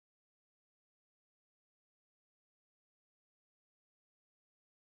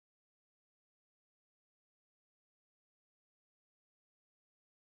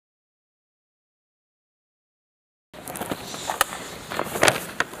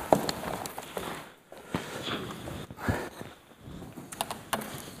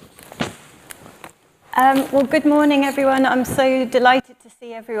Well, good morning, everyone. I'm so delighted to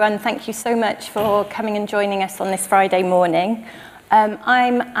see everyone. Thank you so much for coming and joining us on this Friday morning.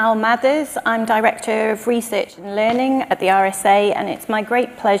 I'm Al Mathers. I'm Director of Research and Learning at the RSA, and it's my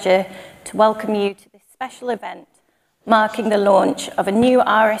great pleasure to welcome you to this special event marking the launch of a new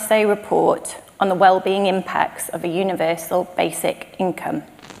RSA report on the wellbeing impacts of a universal basic income.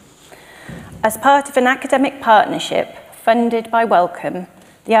 As part of an academic partnership funded by Wellcome,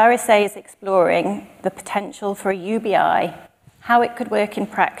 the RSA is exploring the potential for a UBI, how it could work in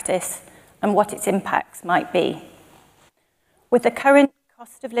practice, and what its impacts might be. With the current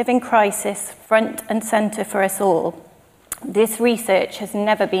cost of living crisis front and centre for us all, this research has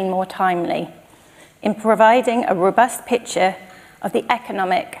never been more timely in providing a robust picture of the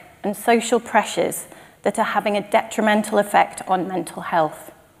economic and social pressures that are having a detrimental effect on mental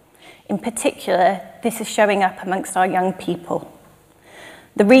health. In particular, this is showing up amongst our young people.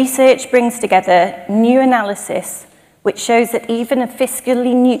 The research brings together new analysis which shows that even a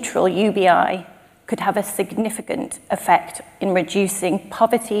fiscally neutral UBI could have a significant effect in reducing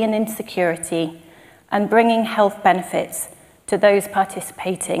poverty and insecurity and bringing health benefits to those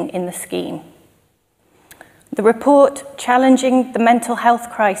participating in the scheme. The report challenging the mental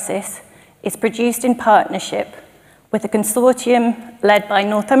health crisis is produced in partnership with a consortium led by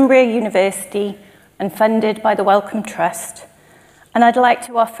Northumbria University and funded by the Wellcome Trust. And I'd like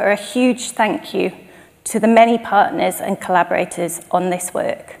to offer a huge thank you to the many partners and collaborators on this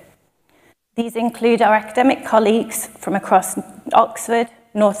work. These include our academic colleagues from across Oxford,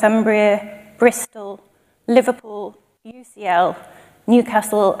 Northumbria, Bristol, Liverpool, UCL,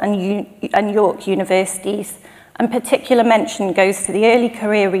 Newcastle and York universities, and particular mention goes to the early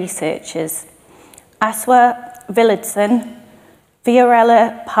career researchers, Aswa Villadsen,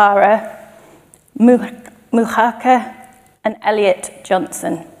 Fiorella Para, Muhaka, and Elliot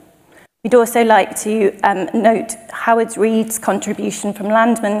Johnson. We'd also like to note Howard Reed's contribution from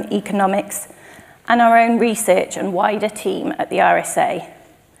Landman Economics and our own research and wider team at the RSA.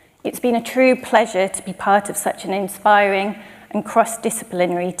 It's been a true pleasure to be part of such an inspiring and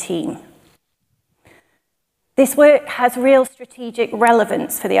cross-disciplinary team. This work has real strategic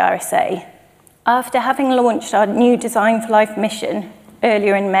relevance for the RSA. After having launched our new Design for Life mission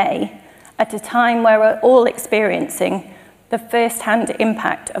earlier in May, at a time where we're all experiencing the first-hand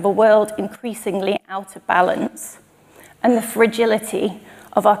impact of a world increasingly out of balance and the fragility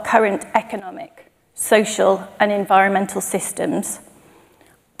of our current economic, social, and environmental systems,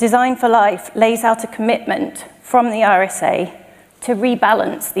 Design for Life lays out a commitment from the RSA to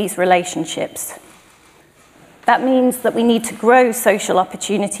rebalance these relationships. That means that we need to grow social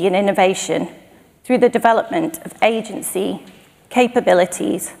opportunity and innovation through the development of agency,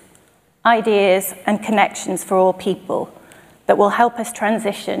 capabilities, ideas, and connections for all people that will help us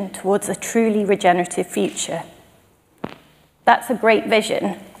transition towards a truly regenerative future. That's a great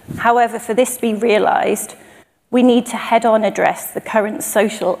vision. However, for this to be realised, we need to head-on address the current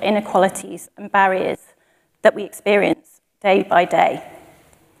social inequalities and barriers that we experience day by day.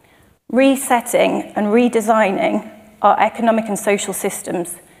 Resetting and redesigning our economic and social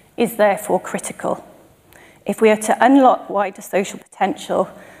systems is therefore critical if we are to unlock wider social potential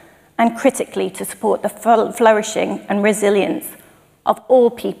and critically to support the flourishing and resilience of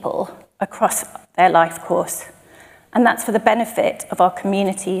all people across their life course. And that's for the benefit of our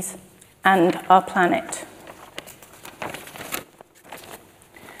communities and our planet.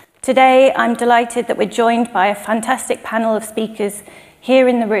 Today, I'm delighted that we're joined by a fantastic panel of speakers here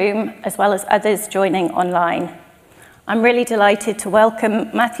in the room, as well as others joining online. I'm really delighted to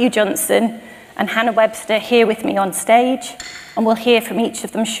welcome Matthew Johnson and Hannah Webster here with me on stage, and we'll hear from each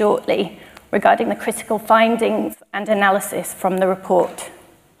of them shortly regarding the critical findings and analysis from the report.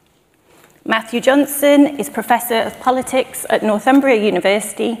 Matthew Johnson is Professor of Politics at Northumbria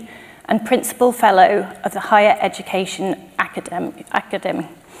University and Principal Fellow of the Higher Education Academy.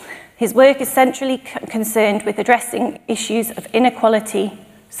 His work is centrally concerned with addressing issues of inequality,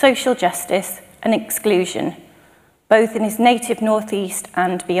 social justice, and exclusion, both in his native Northeast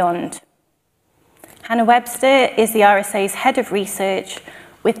and beyond. Hannah Webster is the RSA's Head of Research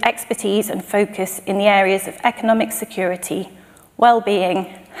with expertise and focus in the areas of economic security, well-being,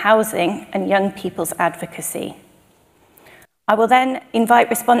 housing, and young people's advocacy. I will then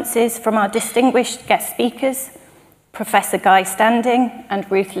invite responses from our distinguished guest speakers, Professor Guy Standing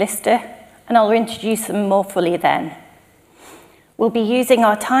and Ruth Lister, and I'll introduce them more fully then. We'll be using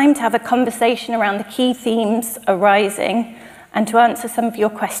our time to have a conversation around the key themes arising and to answer some of your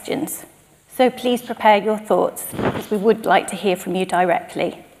questions. So please prepare your thoughts, because we would like to hear from you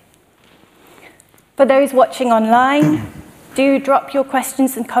directly. For those watching online, Do drop your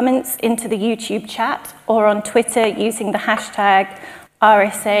questions and comments into the YouTube chat or on Twitter using the hashtag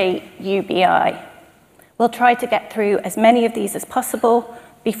RSA UBI. We'll try to get through as many of these as possible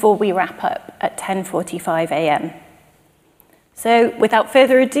before we wrap up at 10:45 a.m. So without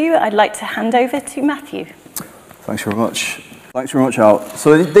further ado, I'd like to hand over to Matthew. Thanks very much. Thanks very much, Al.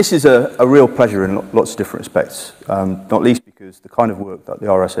 So this is a real pleasure in lots of different respects, not least because the kind of work that the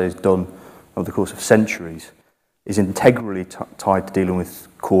RSA has done over the course of centuries is integrally tied to dealing with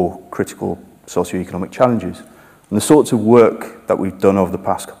core critical socio-economic challenges. And the sorts of work that we've done over the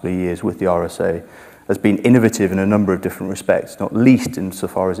past couple of years with the RSA has been innovative in a number of different respects, not least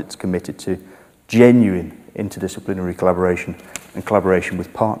insofar as it's committed to genuine interdisciplinary collaboration and collaboration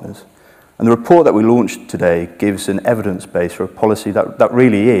with partners. And the report that we launched today gives an evidence base for a policy that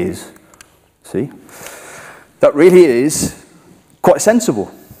really is, quite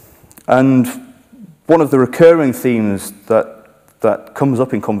sensible. And one of the recurring themes that comes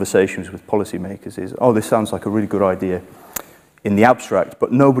up in conversations with policymakers is, oh, this sounds like a really good idea in the abstract,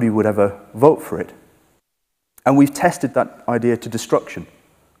 but nobody would ever vote for it. And we've tested that idea to destruction.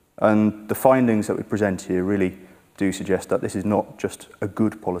 And the findings that we present here really do suggest that this is not just a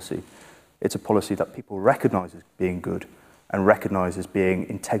good policy. It's a policy that people recognise as being good and recognise as being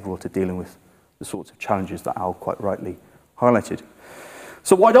integral to dealing with the sorts of challenges that Al quite rightly highlighted.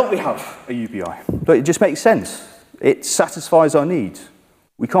 So why don't we have a UBI? But it just makes sense. It satisfies our needs.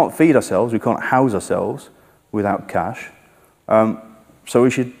 We can't feed ourselves, we can't house ourselves without cash. So we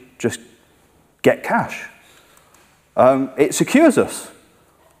should just get cash. It secures us.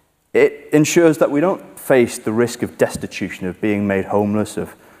 It ensures that we don't face the risk of destitution, of being made homeless,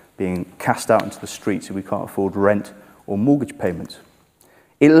 of being cast out into the streets if we can't afford rent or mortgage payments.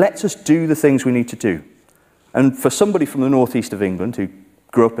 It lets us do the things we need to do. And for somebody from the northeast of England who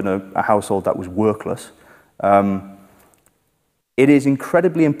grew up in a household that was workless, it is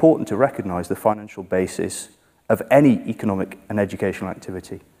incredibly important to recognise the financial basis of any economic and educational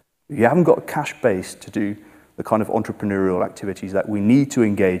activity. If you haven't got a cash base to do the kind of entrepreneurial activities that we need to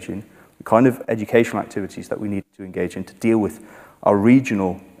engage in, the kind of educational activities that we need to engage in to deal with our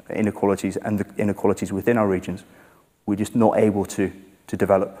regional inequalities and the inequalities within our regions, we're just not able to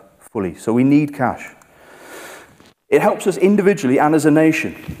develop fully. So we need cash. It helps us individually and as a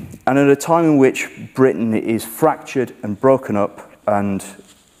nation. And at a time in which Britain is fractured and broken up and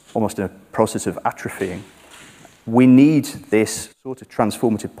almost in a process of atrophying, we need this sort of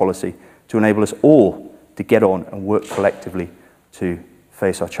transformative policy to enable us all to get on and work collectively to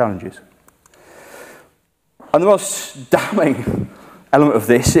face our challenges. And the most damning element of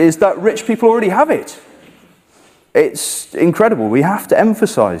this is that rich people already have it. It's incredible. We have to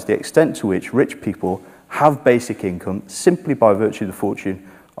emphasize the extent to which rich people have basic income simply by virtue of the fortune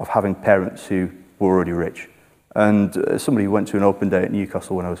of having parents who were already rich. And somebody who went to an open day at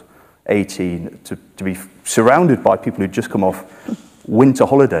Newcastle when I was 18, to be surrounded by people who'd just come off winter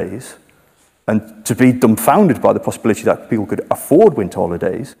holidays and to be dumbfounded by the possibility that people could afford winter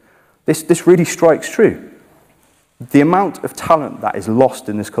holidays, this really strikes true. The amount of talent that is lost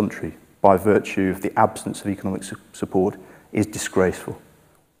in this country by virtue of the absence of economic support is disgraceful.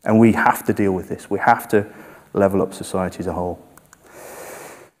 And we have to deal with this. We have to level up society as a whole.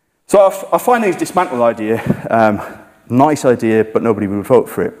 So our findings dismantle the idea. Nice idea, but nobody would vote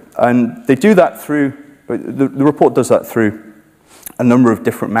for it. And they do that through, the report does that through a number of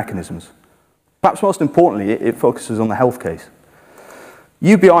different mechanisms. Perhaps most importantly, it focuses on the health case.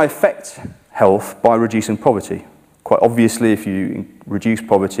 UBI affects health by reducing poverty. Quite obviously, if you reduce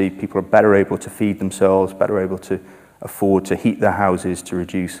poverty, people are better able to feed themselves, better able to afford to heat their houses, to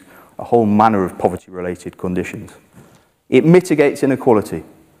reduce a whole manner of poverty-related conditions. It mitigates inequality.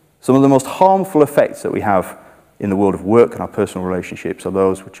 Some of the most harmful effects that we have in the world of work and our personal relationships are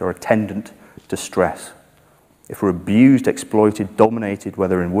those which are attendant to stress. If we're abused, exploited, dominated,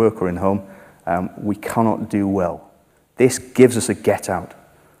 whether in work or in home, we cannot do well. This gives us a get out.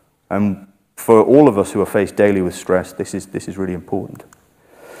 For all of us who are faced daily with stress, this is really important.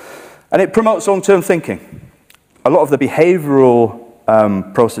 And it promotes long-term thinking. A lot of the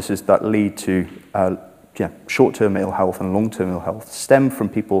behavioural processes that lead to short-term ill health and long-term ill health stem from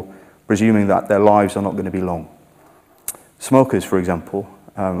people presuming that their lives are not going to be long. Smokers, for example,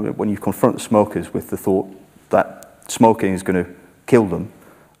 when you confront smokers with the thought that smoking is going to kill them,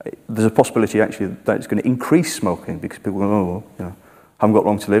 there's a possibility actually that it's going to increase smoking because people go, oh, well, I haven't got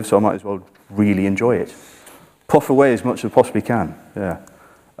long to live, so I might as well really enjoy it. Puff away as much as I possibly can. Yeah.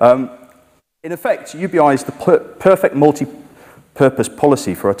 In effect, UBI is the perfect multi-purpose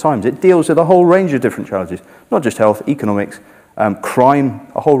policy for our times. It deals with a whole range of different challenges, not just health, economics, crime,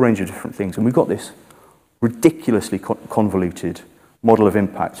 a whole range of different things. And we've got this ridiculously convoluted model of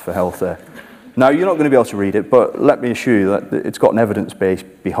impact for health there. Now, you're not going to be able to read it, but let me assure you that it's got an evidence base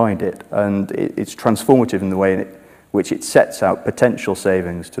behind it, and it's transformative in the way in which it sets out potential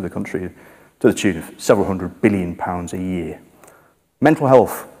savings to the country to the tune of several £100 billion a year. Mental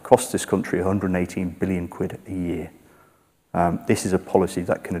health costs this country 118 billion quid a year. This is a policy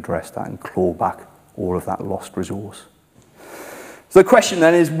that can address that and claw back all of that lost resource. So the question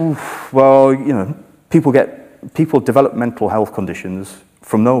then is, well, you know, people develop mental health conditions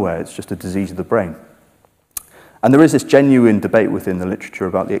from nowhere. It's just a disease of the brain. And there is this genuine debate within the literature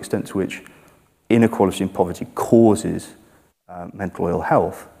about the extent to which inequality and poverty causes mental ill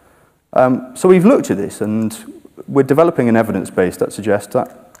health. So we've looked at this, and we're developing an evidence base that suggests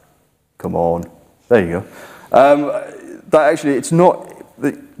that, come on, there you go, that actually it's not,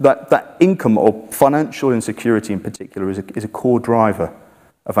 that income or financial insecurity in particular is a core driver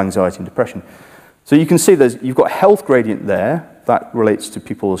of anxiety and depression. So you can see you've got a health gradient there that relates to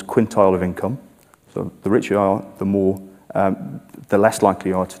people's quintile of income. So the richer you are, the less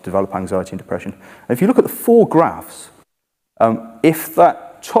likely you are to develop anxiety and depression. And if you look at the four graphs, if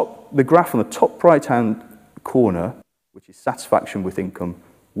the graph on the top right-hand corner, which is satisfaction with income,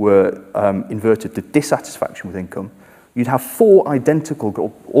 were inverted to dissatisfaction with income, you'd have four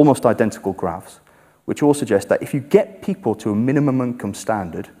identical, almost identical graphs, which all suggest that if you get people to a minimum income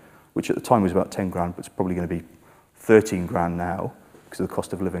standard, which at the time was about 10 grand, but it's probably going to be 13 grand now because of the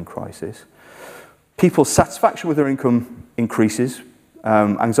cost of living crisis, people's satisfaction with their income increases,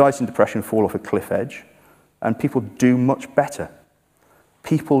 anxiety and depression fall off a cliff edge, and people do much better.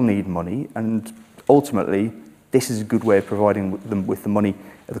 People need money, and ultimately, this is a good way of providing them with the money,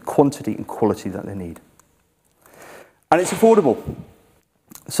 the quantity and quality that they need. And it's affordable.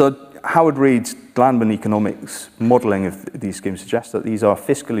 So Howard Reed's Landman economics modelling of these schemes suggests that these are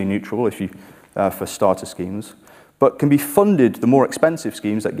fiscally neutral for starter schemes, but can be funded, the more expensive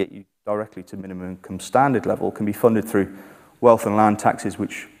schemes that get you directly to minimum income standard level can be funded through wealth and land taxes,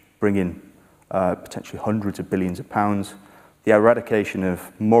 which bring in potentially hundreds of billions of pounds, the eradication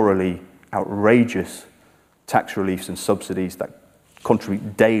of morally outrageous tax reliefs and subsidies that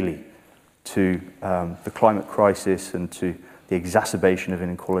contribute daily to the climate crisis and to the exacerbation of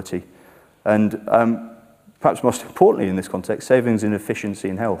inequality. And perhaps most importantly in this context, savings in efficiency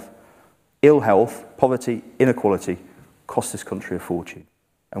and health. Ill health, poverty, inequality cost this country a fortune.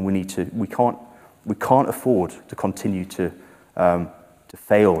 And we can't afford to continue to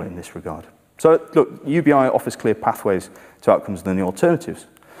fail in this regard. So look, UBI offers clear pathways to outcomes than the alternatives.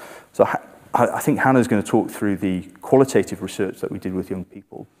 So I think Hannah's going to talk through the qualitative research that we did with young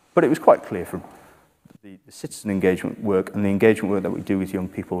people, but it was quite clear from the citizen engagement work and the engagement work that we do with young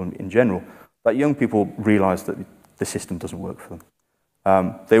people in general, that young people realise that the system doesn't work for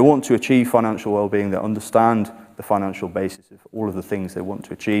them. They want to achieve financial well-being, they understand the financial basis of all of the things they want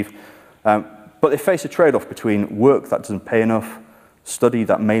to achieve, but they face a trade-off between work that doesn't pay enough, study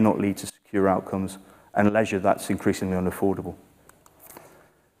that may not lead to secure outcomes, and leisure that's increasingly unaffordable.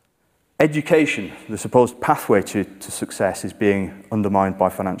 Education, the supposed pathway to success, is being undermined by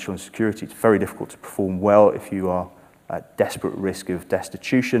financial insecurity. It's very difficult to perform well if you are at desperate risk of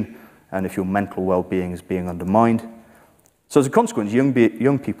destitution and if your mental well-being is being undermined. So as a consequence,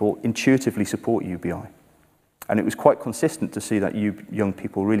 young people intuitively support UBI. And it was quite consistent to see that young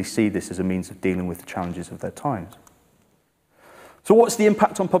people really see this as a means of dealing with the challenges of their times. So what's the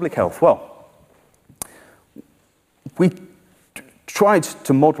impact on public health? Well, we tried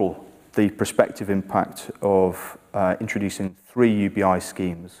to model the prospective impact of introducing 3 UBI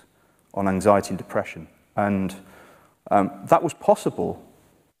schemes on anxiety and depression. And that was possible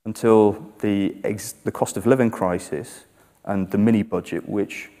until the cost of living crisis and the mini-budget,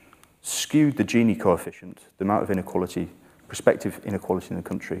 which skewed the Gini coefficient, the amount of inequality, prospective inequality in the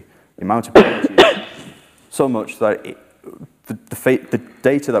country, the amount of poverty, so much that the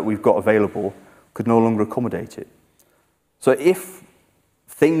data that we've got available could no longer accommodate it. So if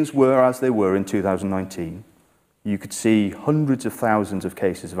things were as they were in 2019, you could see hundreds of thousands of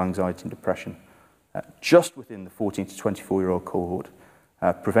cases of anxiety and depression just within the 14 to 24-year-old cohort,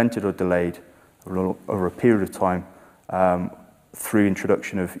 prevented or delayed over a period of time through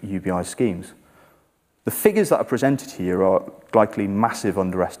introduction of UBI schemes. The figures that are presented here are likely massive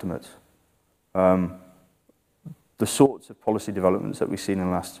underestimates. The sorts of policy developments that we've seen in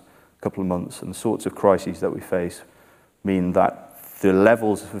the last couple of months and the sorts of crises that we face mean that the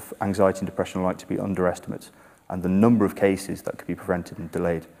levels of anxiety and depression are likely to be underestimates, and the number of cases that could be prevented and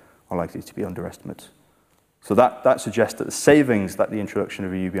delayed are likely to be underestimates. So that suggests that the savings that the introduction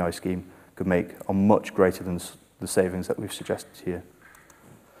of a UBI scheme could make are much greater than the savings that we've suggested here.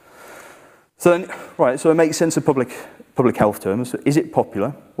 So then, right, so it makes sense of public health terms. Is it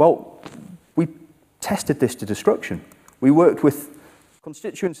popular? Well, we tested this to destruction. We worked with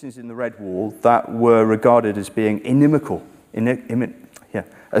constituencies in the Red Wall that were regarded as being inimical,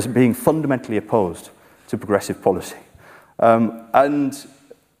 as being fundamentally opposed to progressive policy. And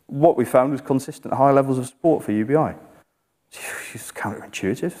what we found was consistent high levels of support for UBI. It's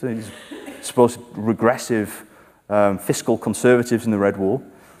counterintuitive. These supposed regressive fiscal conservatives in the Red Wall.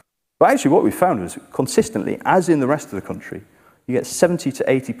 But actually what we found was consistently, as in the rest of the country, you get 70 to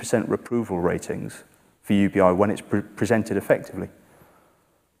 80% approval ratings for UBI when it's presented effectively.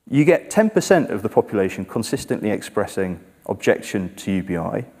 You get 10% of the population consistently expressing objection to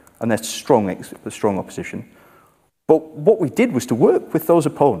UBI, and there's strong opposition. But what we did was to work with those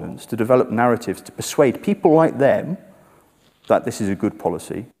opponents to develop narratives to persuade people like them that this is a good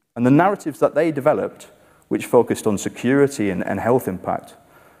policy. And the narratives that they developed, which focused on security and health impact,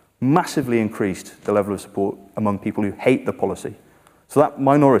 massively increased the level of support among people who hate the policy. So that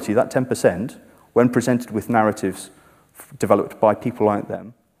minority, that 10%, when presented with narratives developed by people like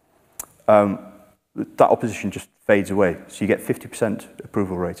them, that opposition just fades away. So you get 50%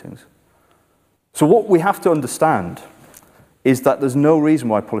 approval ratings. So what we have to understand is that there's no reason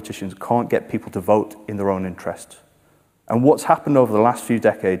why politicians can't get people to vote in their own interest. And what's happened over the last few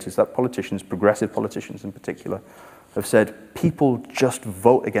decades is that politicians, progressive politicians in particular, have said people just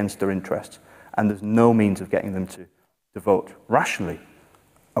vote against their interests, and there's no means of getting them to vote rationally.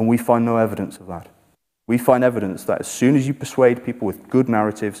 And we find no evidence of that. We find evidence that as soon as you persuade people with good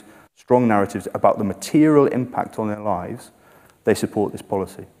narratives, strong narratives about the material impact on their lives, they support this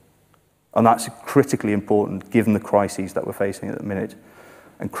policy. And that's critically important given the crises that we're facing at the minute,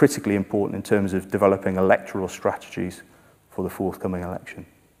 and critically important in terms of developing electoral strategies for the forthcoming election.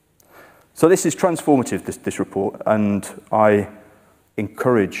 So this is transformative, this report, and I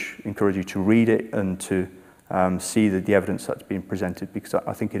encourage you to read it and to see the evidence that's being presented, because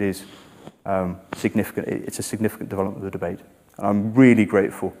I think it is significant. It's a significant development of the debate. And I'm really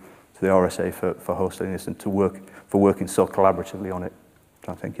grateful to the RSA for hosting this and for working so collaboratively on it.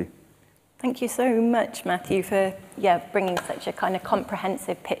 So thank you. Thank you so much, Matthew, for bringing such a kind of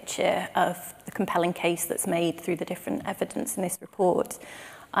comprehensive picture of the compelling case that's made through the different evidence in this report.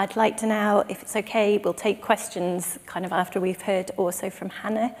 I'd like to now, if it's okay, we'll take questions kind of after we've heard also from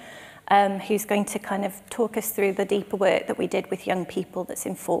Hannah, who's going to kind of talk us through the deeper work that we did with young people that's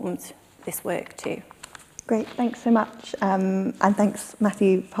informed this work too. Great, thanks so much. And thanks,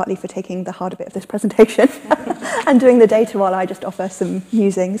 Matthew, partly for taking the harder bit of this presentation and doing the data while I just offer some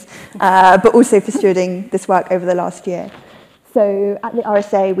musings, but also for stewarding this work over the last year. So at the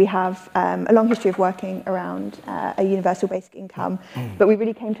RSA, we have a long history of working around a universal basic income, but we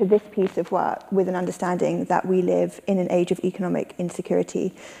really came to this piece of work with an understanding that we live in an age of economic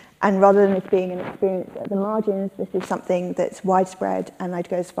insecurity. And rather than it being an experience at the margins, this is something that's widespread, and I'd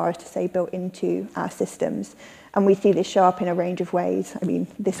go as far as to say built into our systems. And we see this show up in a range of ways. I mean,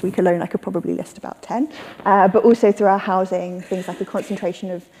 this week alone, I could probably list about 10, but also through our housing, things like a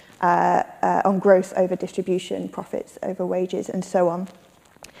concentration of on growth over distribution, profits over wages, and so on.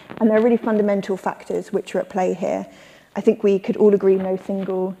 And there are really fundamental factors which are at play here. I think we could all agree no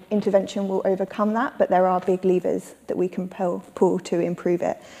single intervention will overcome that, but there are big levers that we can pull to improve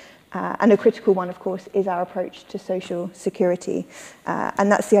it. And a critical one, of course, is our approach to social security.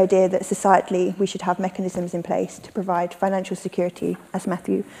 And that's the idea that societally we should have mechanisms in place to provide financial security, as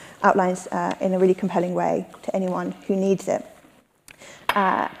Matthew outlines in a really compelling way, to anyone who needs it.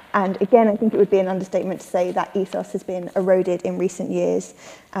 And again, I think it would be an understatement to say that ethos has been eroded in recent years.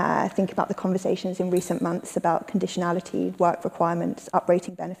 Think about the conversations in recent months about conditionality, work requirements,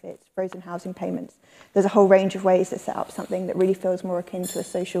 uprating benefits, frozen housing payments. There's a whole range of ways that set up something that really feels more akin to a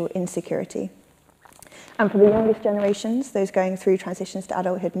social insecurity. And for the youngest generations, those going through transitions to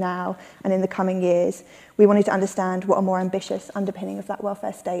adulthood now and in the coming years, we wanted to understand what a more ambitious underpinning of that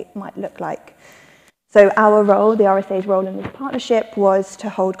welfare state might look like. So our role, the RSA's role in this partnership, was to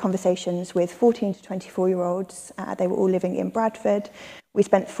hold conversations with 14 to 24-year-olds. They were all living in Bradford. We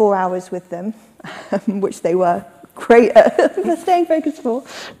spent 4 hours with them, which they were great at staying focused for,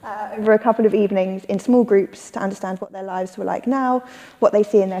 over a couple of evenings in small groups to understand what their lives were like now, what they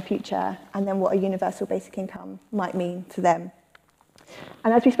see in their future, and then what a universal basic income might mean to them.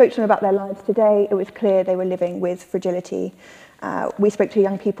 And as we spoke to them about their lives today, it was clear they were living with fragility. We spoke to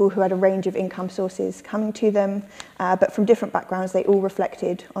young people who had a range of income sources coming to them, but from different backgrounds, they all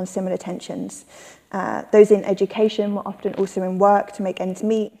reflected on similar tensions. Those in education were often also in work to make ends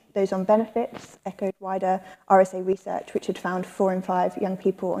meet. Those on benefits echoed wider RSA research, which had found 4 in 5 young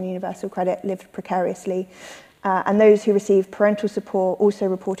people on universal credit lived precariously. And those who received parental support also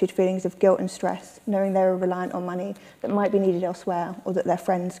reported feelings of guilt and stress, knowing they were reliant on money that might be needed elsewhere or that their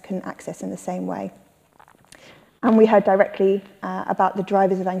friends couldn't access in the same way. And we heard directly about the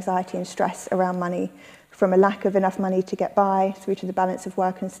drivers of anxiety and stress around money, from a lack of enough money to get by through to the balance of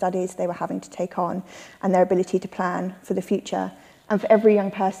work and studies they were having to take on and their ability to plan for the future. And for every young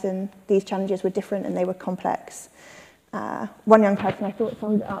person, these challenges were different and they were complex. One young person I thought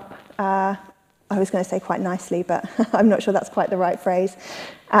summed it up, I was going to say quite nicely, but I'm not sure that's quite the right phrase.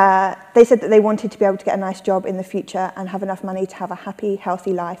 They said that they wanted to be able to get a nice job in the future and have enough money to have a happy,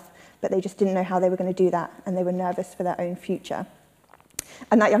 healthy life, but they just didn't know how they were going to do that, and they were nervous for their own future.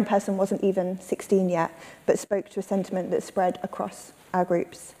 And that young person wasn't even 16 yet, but spoke to a sentiment that spread across our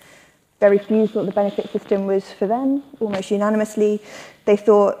groups. Very few thought the benefit system was for them, almost unanimously. They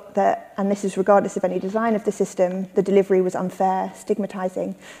thought that, and this is regardless of any design of the system, the delivery was unfair,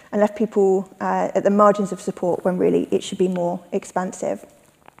 stigmatising, and left people at the margins of support when really it should be more expansive.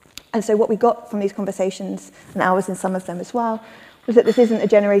 And so what we got from these conversations, and I was in some of them as well, was that this isn't a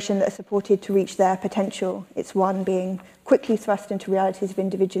generation that are supported to reach their potential. It's one being quickly thrust into realities of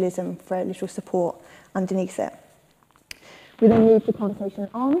individualism for a little support underneath it. We then moved the conversation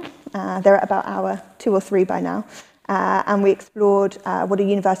on. They're at about hour 2 or 3 by now. And we explored what a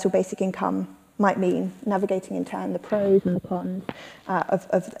universal basic income might mean, navigating in turn the pros and the cons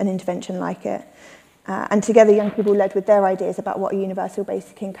of an intervention like it. And together, young people led with their ideas about what a universal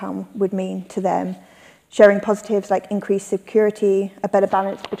basic income would mean to them, sharing positives like increased security, a better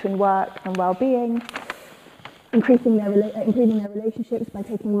balance between work and well-being, improving their relationships by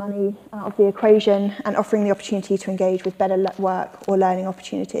taking money out of the equation and offering the opportunity to engage with better work or learning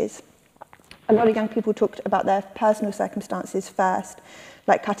opportunities. A lot of young people talked about their personal circumstances first,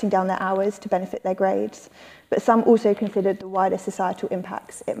 like cutting down their hours to benefit their grades, but some also considered the wider societal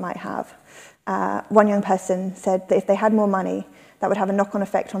impacts it might have. One young person said that if they had more money, that would have a knock-on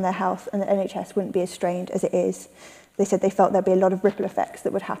effect on their health and the NHS wouldn't be as strained as it is. They said they felt there'd be a lot of ripple effects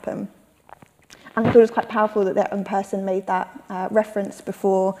that would happen. And I thought it was quite powerful that that young person made that reference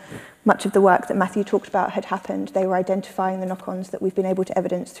before much of the work that Matthew talked about had happened. They were identifying the knock-ons that we've been able to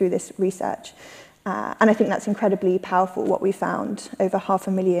evidence through this research. And I think that's incredibly powerful, what we found. Over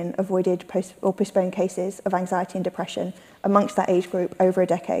 500,000 avoided or postponed cases of anxiety and depression amongst that age group over a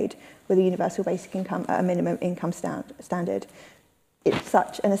decade with a universal basic income at a minimum income standard. It's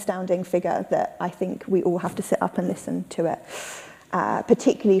such an astounding figure that I think we all have to sit up and listen to it.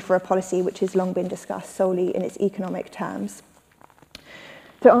 Particularly for a policy which has long been discussed solely in its economic terms.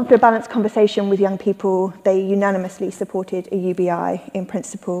 So after a balanced conversation with young people, they unanimously supported a UBI in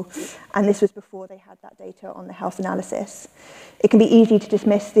principle, and this was before they had that data on the health analysis. It can be easy to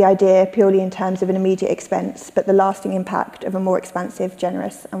dismiss the idea purely in terms of an immediate expense, but the lasting impact of a more expansive,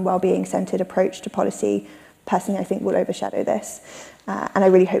 generous and well-being centred approach to policy, personally I think will overshadow this. And I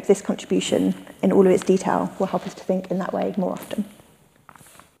really hope this contribution in all of its detail will help us to think in that way more often.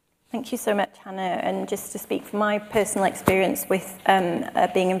 Thank you so much, Hannah. And just to speak from my personal experience with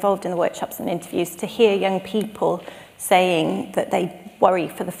being involved in the workshops and interviews, to hear young people saying that they worry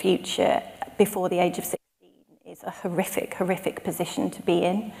for the future before the age of 16 is a horrific, horrific position to be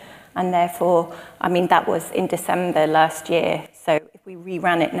in. And therefore, I mean, that was in December last year. So if we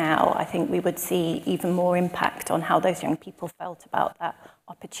reran it now, I think we would see even more impact on how those young people felt about that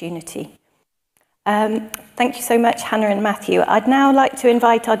opportunity. Thank you so much, Hannah and Matthew. I'd now like to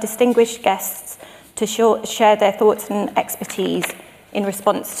invite our distinguished guests to share their thoughts and expertise in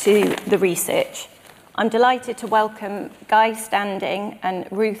response to the research. I'm delighted to welcome Guy Standing and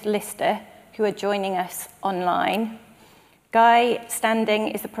Ruth Lister, who are joining us online. Guy Standing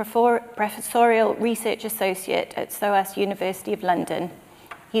is a professorial research associate at SOAS University of London.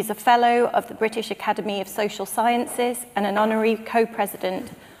 He's a fellow of the British Academy of Social Sciences and an honorary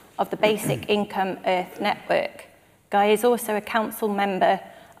co-president of the Basic Income Earth Network. Guy is also a council member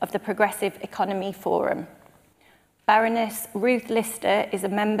of the Progressive Economy Forum. Baroness Ruth Lister is a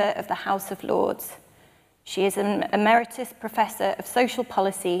member of the House of Lords. She is an emeritus professor of social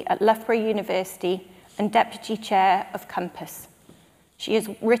policy at Loughborough University and deputy chair of Compass. She has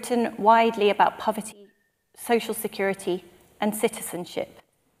written widely about poverty, social security, and citizenship.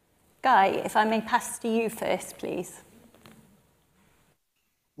 Guy, if I may pass to you first, please.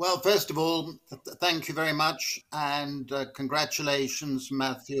 Well, first of all, thank you very much, and congratulations,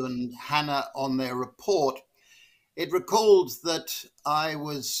 Matthew and Hannah, on their report. It recalled that I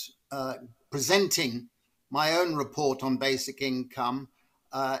was presenting my own report on basic income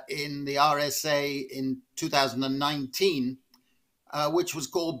in the RSA in 2019, which was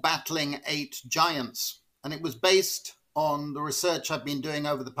called Battling 8 Giants. And it was based on the research I've been doing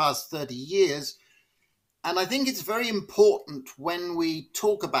over the past 30 years And I think it's very important when we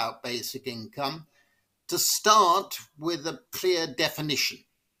talk about basic income to start with a clear definition.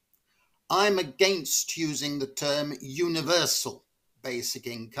 I'm against using the term universal basic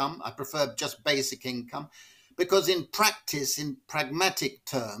income. I prefer just basic income because in practice, in pragmatic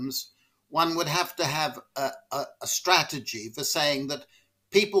terms, one would have to have a strategy for saying that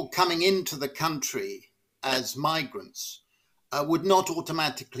people coming into the country as migrants would not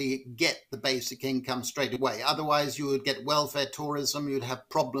automatically get the basic income straight away. Otherwise, you would get welfare tourism, you'd have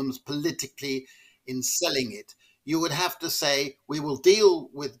problems politically in selling it. You would have to say, we will deal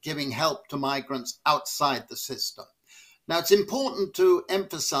with giving help to migrants outside the system. Now, it's important to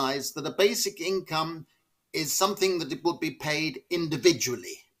emphasize that a basic income is something that it would be paid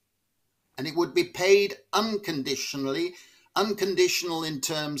individually. And it would be paid unconditionally, unconditional in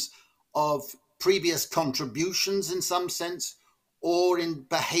terms of previous contributions in some sense, or in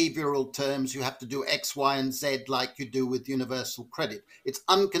behavioral terms, you have to do X, Y, and Z like you do with universal credit. It's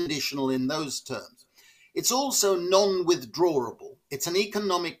unconditional in those terms. It's also non-withdrawable. It's an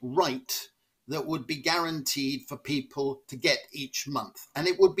economic right that would be guaranteed for people to get each month. And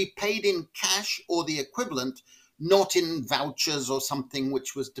it would be paid in cash or the equivalent, not in vouchers or something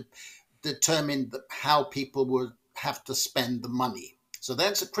which was determined how people would have to spend the money. So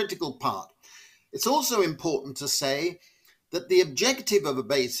that's a critical part. It's also important to say that the objective of a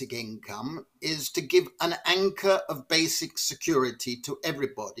basic income is to give an anchor of basic security to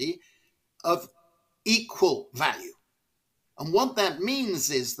everybody of equal value. And what that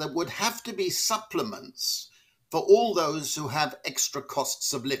means is there would have to be supplements for all those who have extra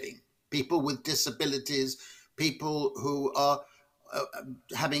costs of living, people with disabilities, people who are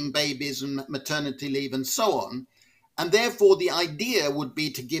having babies and maternity leave and so on. And therefore, the idea would be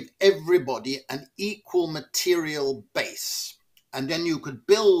to give everybody an equal material base. And then you could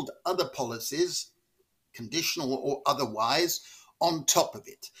build other policies, conditional or otherwise, on top of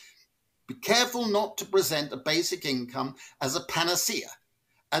it. Be careful not to present a basic income as a panacea,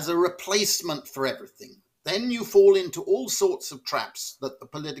 as a replacement for everything. Then you fall into all sorts of traps that the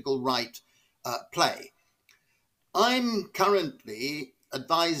political right play. I'm currently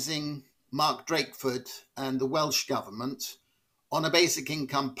advising Mark Drakeford and the Welsh government on a basic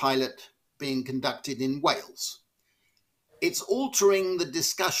income pilot being conducted in Wales. It's altering the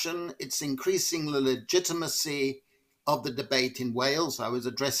discussion, it's increasing the legitimacy of the debate in Wales. I was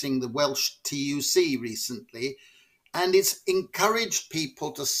addressing the Welsh TUC recently, and it's encouraged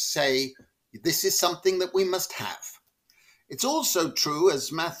people to say, this is something that we must have. It's also true,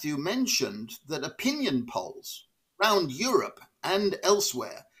 as Matthew mentioned, that opinion polls around Europe and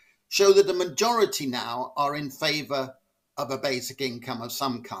elsewhere show that a majority now are in favour of a basic income of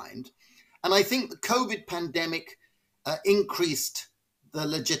some kind. And I think the COVID pandemic increased the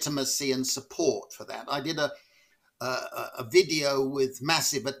legitimacy and support for that. I did a video with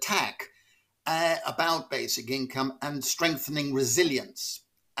Massive Attack about basic income and strengthening resilience.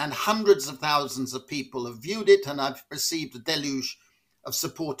 And hundreds of thousands of people have viewed it, and I've received a deluge of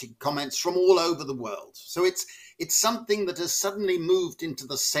supporting comments from all over the world. So it's something that has suddenly moved into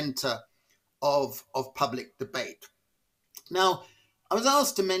the centre of public debate. Now, I was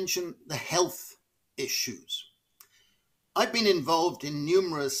asked to mention the health issues. I've been involved in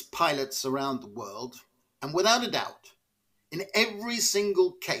numerous pilots around the world, and without a doubt, in every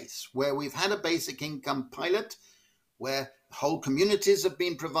single case where we've had a basic income pilot, where whole communities have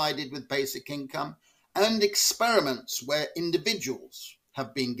been provided with basic income, and experiments where individuals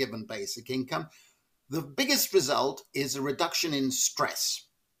have been given basic income, the biggest result is a reduction in stress,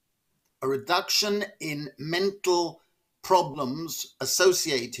 a reduction in mental problems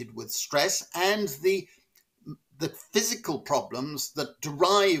associated with stress and the physical problems that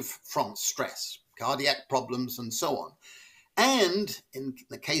derive from stress, cardiac problems and so on. And in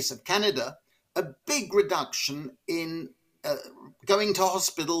the case of Canada, a big reduction in going to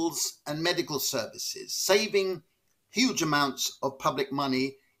hospitals and medical services, saving huge amounts of public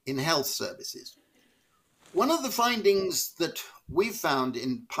money in health services. One of the findings that we found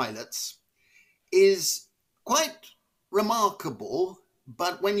in pilots is quite remarkable,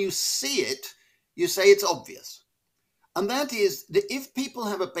 but when you see it, you say it's obvious. And that is that if people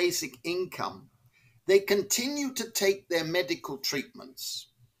have a basic income, they continue to take their medical treatments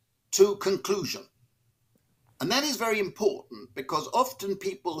to conclusion. And that is very important because often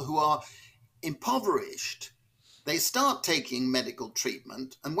people who are impoverished, they start taking medical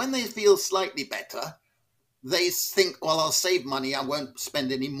treatment, and when they feel slightly better, they think, well, I'll save money, I won't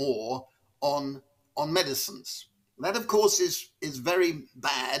spend any more on medicines. That, of course, is very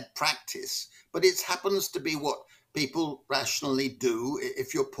bad practice, but it happens to be what people rationally do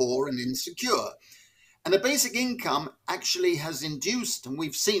if you're poor and insecure. And the basic income actually has induced, and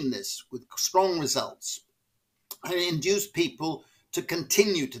we've seen this with strong results, and it induced people to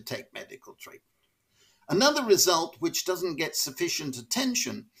continue to take medical treatment. Another result which doesn't get sufficient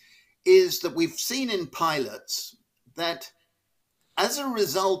attention is that we've seen in pilots that as a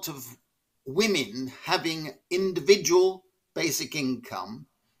result of women having individual basic income,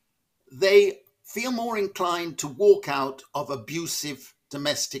 they feel more inclined to walk out of abusive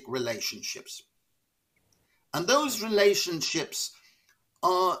domestic relationships. And those relationships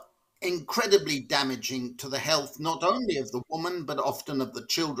are incredibly damaging to the health, not only of the woman, but often of the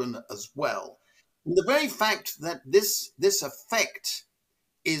children as well. And the very fact that this effect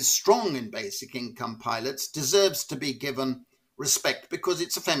is strong in basic income pilots deserves to be given respect, because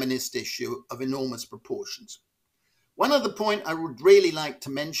it's a feminist issue of enormous proportions. One other point I would really like to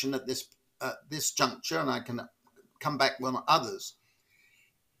mention at this juncture, and I can come back on others,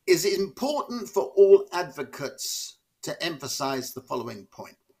 is it important for all advocates to emphasize the following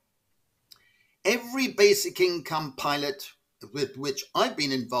point. Every basic income pilot with which I've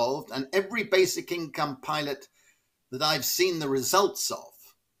been involved, and every basic income pilot that I've seen the results of,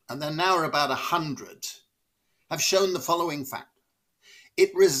 and there now are about 100, have shown the following fact.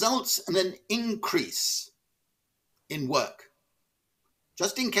 It results in an increase in work.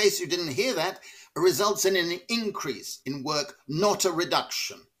 Just in case you didn't hear that, it results in an increase in work, not a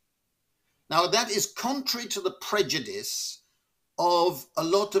reduction. Now, that is contrary to the prejudice of a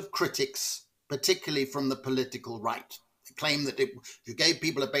lot of critics, particularly from the political right. They claim that if you gave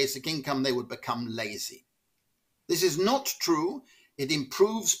people a basic income, they would become lazy. This is not true. It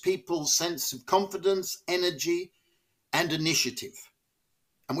improves people's sense of confidence, energy, and initiative.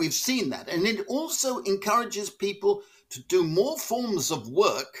 And we've seen that. And it also encourages people to do more forms of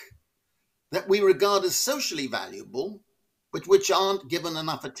work that we regard as socially valuable, but which aren't given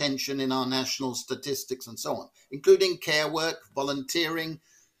enough attention in our national statistics and so on, including care work, volunteering,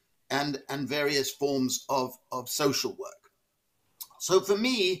 and various forms of social work. So for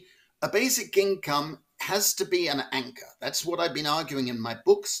me, a basic income has to be an anchor. That's what I've been arguing in my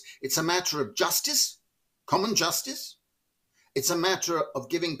books. It's a matter of justice, common justice. It's a matter of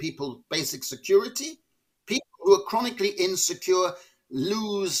giving people basic security. People who are chronically insecure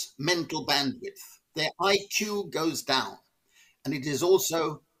lose mental bandwidth. Their IQ goes down. And it is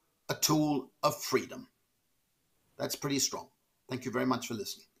also a tool of freedom. That's pretty strong. Thank you very much for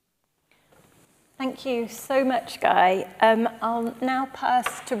listening. Thank you so much, Guy. I'll now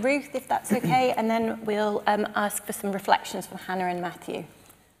pass to Ruth, if that's okay, and then we'll ask for some reflections from Hannah and Matthew.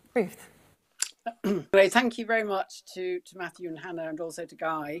 Ruth. Great. Thank you very much to Matthew and Hannah, and also to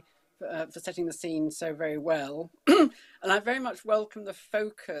Guy for setting the scene so very well. And I very much welcome the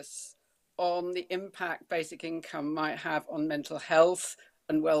focus on the impact basic income might have on mental health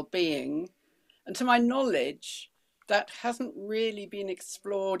and well-being. And to my knowledge, that hasn't really been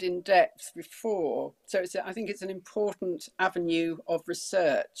explored in depth before. So I think it's an important avenue of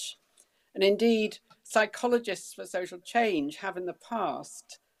research. And indeed, psychologists for social change have in the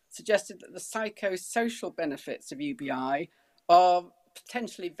past suggested that the psychosocial benefits of UBI are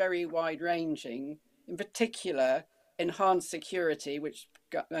potentially very wide-ranging, in particular enhanced security, which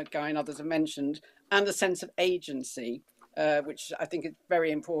Guy and others have mentioned, and a sense of agency, which I think is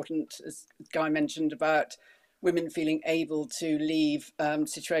very important, as Guy mentioned, about women feeling able to leave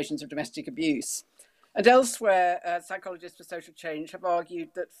situations of domestic abuse. And elsewhere, psychologists for social change have argued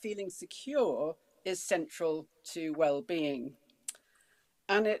that feeling secure is central to well-being.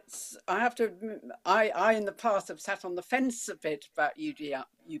 And I have to admit, I in the past have sat on the fence a bit about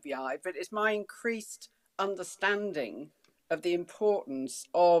UBI, but it's my increased understanding of the importance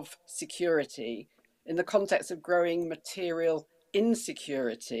of security in the context of growing material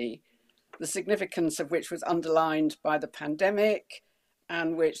insecurity, the significance of which was underlined by the pandemic,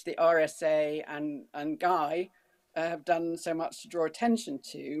 and which the RSA and Guy have done so much to draw attention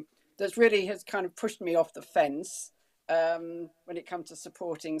to, that really has kind of pushed me off the fence when it comes to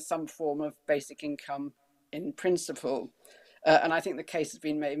supporting some form of basic income in principle. And I think the case has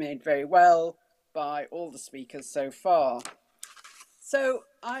been made very well by all the speakers so far. So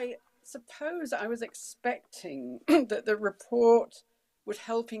I suppose I was expecting that the report would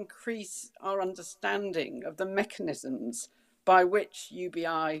help increase our understanding of the mechanisms by which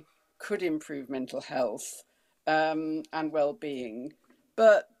UBI could improve mental health and well-being.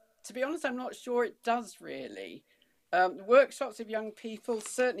 But to be honest, I'm not sure it does really. Workshops of young people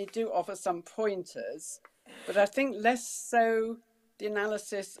certainly do offer some pointers, but I think less so the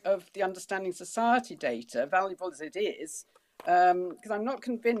analysis of the Understanding Society data, valuable as it is, because I'm not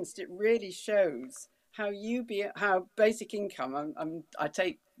convinced it really shows how basic income, I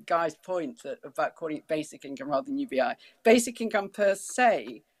take Guy's point about calling it basic income rather than UBI. Basic income per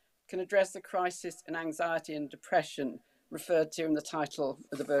se can address the crisis in anxiety and depression referred to in the title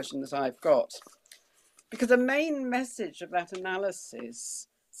of the version that I've got. Because the main message of that analysis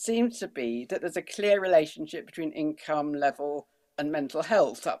seems to be that there's a clear relationship between income level and mental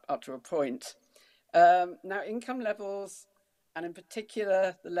health up to a point. Now, income levels, and in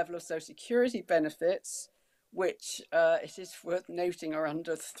particular, the level of social security benefits, which it is worth noting are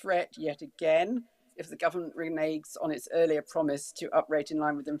under threat yet again if the government reneges on its earlier promise to uprate in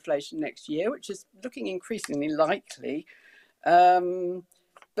line with inflation next year, which is looking increasingly likely.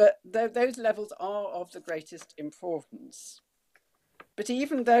 But those levels are of the greatest importance. But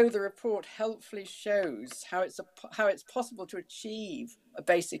even though the report helpfully shows how it's possible to achieve a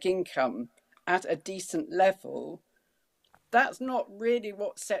basic income at a decent level, that's not really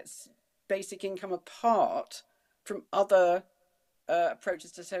what sets basic income apart from other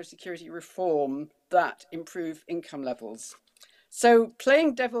approaches to social security reform that improve income levels. So,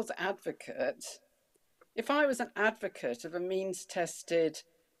 playing devil's advocate, if I was an advocate of a means-tested,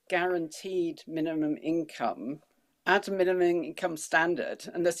 guaranteed minimum income at a minimum income standard,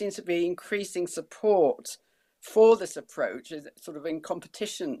 and there seems to be increasing support for this approach, sort of in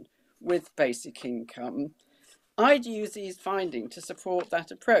competition with basic income, I'd use these findings to support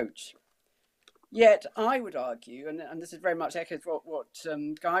that approach. Yet I would argue, and this is very much echoes what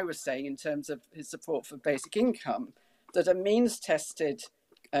Guy was saying in terms of his support for basic income, that a means-tested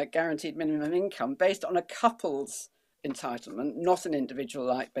guaranteed minimum income based on a couple's entitlement, not an individual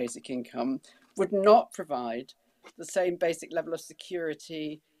like basic income, would not provide the same basic level of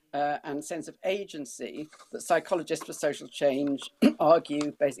security and sense of agency that psychologists for social change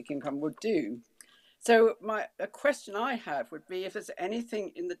argue basic income would do. So a question I have would be if there's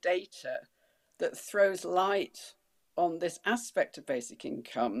anything in the data that throws light on this aspect of basic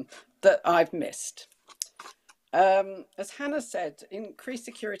income that I've missed. As Hannah said, increased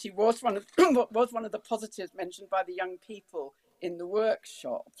security was one of the positives mentioned by the young people in the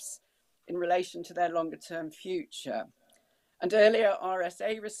workshops in relation to their longer term future. And earlier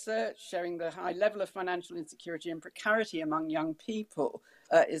RSA research showing the high level of financial insecurity and precarity among young people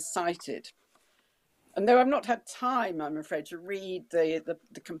is cited. And though I've not had time, I'm afraid, to read the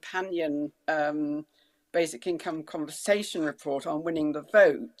companion basic income conversation report on winning the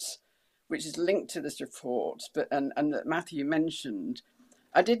vote, which is linked to this report, and that Matthew mentioned,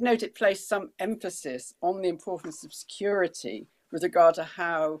 I did note it placed some emphasis on the importance of security with regard to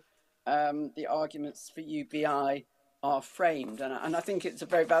how the arguments for UBI are framed. And I think it's a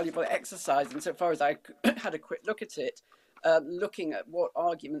very valuable exercise insofar as I had a quick look at it, looking at what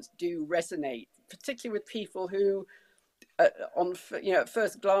arguments do resonate, particularly with people who, at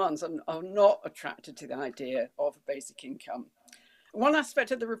first glance, are not attracted to the idea of a basic income. One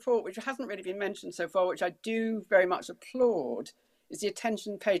aspect of the report, which hasn't really been mentioned so far, which I do very much applaud, is the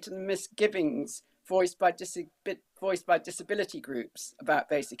attention paid to the misgivings voiced by disability groups about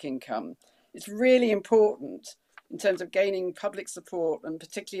basic income. It's really important in terms of gaining public support, and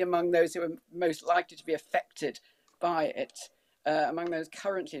particularly among those who are most likely to be affected by it, among those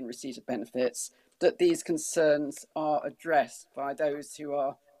currently in receipt of benefits, that these concerns are addressed by those who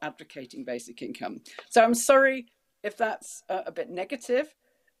are advocating basic income. So I'm sorry if that's a bit negative,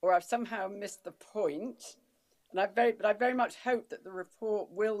 or I've somehow missed the point. But I very much hope that the report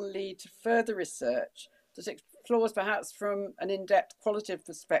will lead to further research that explores, perhaps from an in-depth qualitative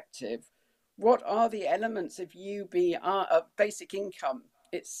perspective, what are the elements of basic income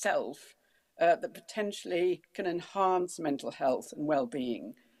itself that potentially can enhance mental health and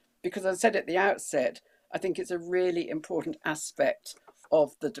well-being. Because as I said at the outset, I think it's a really important aspect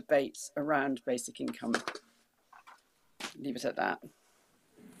of the debates around basic income. Leave it at that.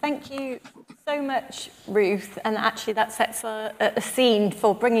 Thank you so much, Ruth. And actually that sets a scene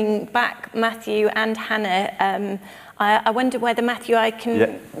for bringing back Matthew and Hannah. I wonder whether, Matthew, I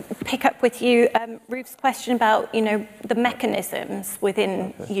can pick up with you Ruth's question about, the mechanisms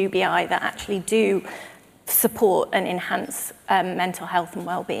within UBI that actually do support and enhance mental health and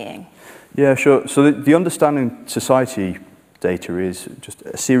well-being. Yeah, sure. So the Understanding Society data is just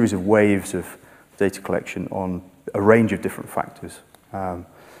a series of waves of data collection on a range of different factors.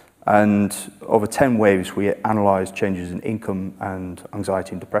 And over 10 waves, we analysed changes in income and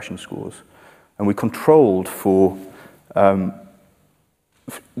anxiety and depression scores. And we controlled for,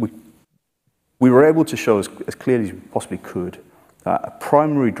 we were able to show as clearly as we possibly could that a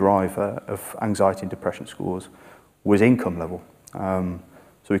primary driver of anxiety and depression scores was income level. So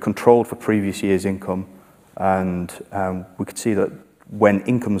we controlled for previous year's income, and we could see that when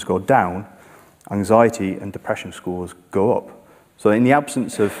incomes go down, anxiety and depression scores go up. So in the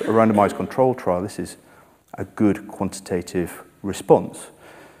absence of a randomized control trial, this is a good quantitative response.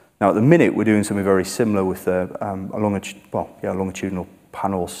 Now, at the minute, we're doing something very similar with a longitudinal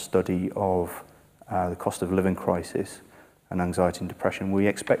panel study of the cost of living crisis and anxiety and depression. We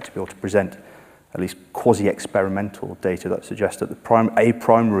expect to be able to present at least quasi-experimental data that suggests that a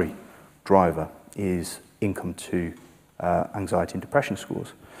primary driver is income to anxiety and depression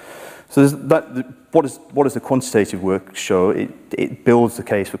scores. So what does the quantitative work show? It builds the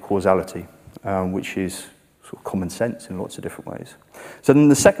case for causality, which is sort of common sense in lots of different ways. So then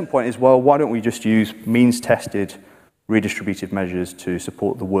the second point is, well, why don't we just use means-tested redistributive measures to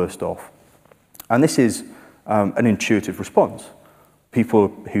support the worst off? And this is an intuitive response. People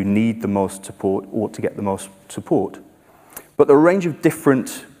who need the most support ought to get the most support. But there are a range of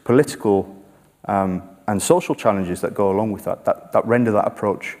different political and social challenges that go along with that render that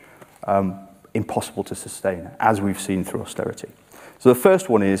approach impossible to sustain, as we've seen through austerity. So the first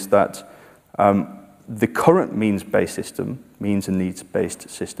one is that the current means-based system, means and needs-based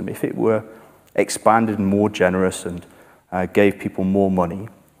system, if it were expanded and more generous and gave people more money,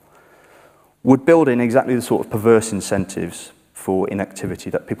 would build in exactly the sort of perverse incentives for inactivity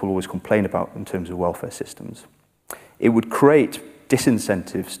that people always complain about in terms of welfare systems. It would create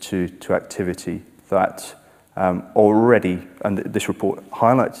disincentives to activity that already, and this report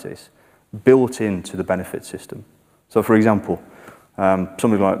highlights this, built into the benefit system. So for example,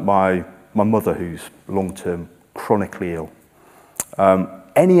 somebody like my mother who's long-term chronically ill,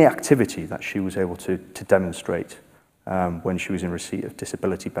 any activity that she was able to demonstrate when she was in receipt of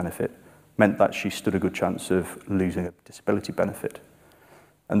disability benefit meant that she stood a good chance of losing a disability benefit.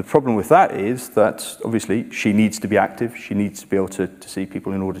 And the problem with that is that obviously she needs to be active, she needs to be able to see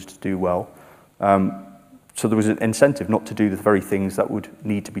people in order to do well. So there was an incentive not to do the very things that would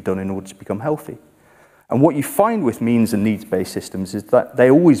need to be done in order to become healthy. And what you find with means and needs-based systems is that they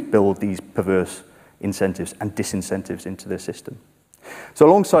always build these perverse incentives and disincentives into their system. So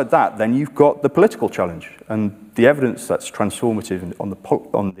alongside that, then you've got the political challenge, and the evidence that's transformative on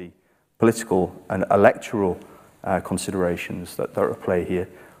the political and electoral considerations that are at play here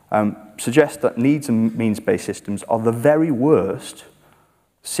suggest that needs and means-based systems are the very worst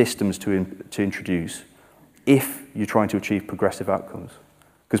systems to introduce if you're trying to achieve progressive outcomes.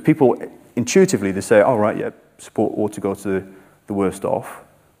 Because people intuitively, they say, oh, right, yeah, support ought to go to the worst off.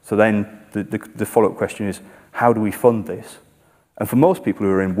 So then the follow-up question is, how do we fund this? And for most people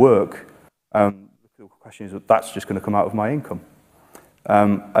who are in work, the question is, that's just going to come out of my income.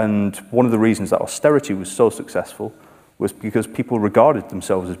 And one of the reasons that austerity was so successful was because people regarded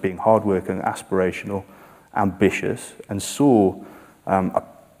themselves as being hardworking, aspirational, ambitious, and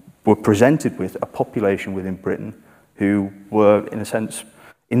were presented with a population within Britain who were, in a sense,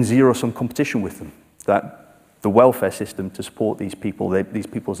 in zero-sum competition with them. That the welfare system to support these people, these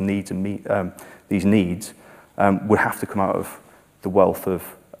people's needs and these needs would have to come out of the wealth of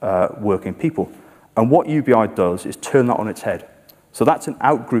working people. And what UBI does is turn that on its head. So that's an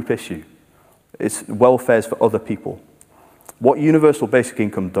out-group issue. It's welfares for other people. What universal basic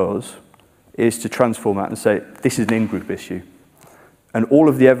income does is to transform that and say, this is an in-group issue. And all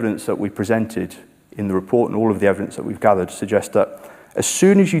of the evidence that we presented in the report and all of the evidence that we've gathered suggests that as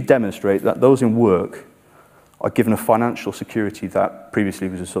soon as you demonstrate that those in work are given a financial security that previously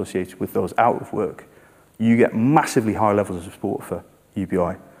was associated with those out of work, you get massively high levels of support for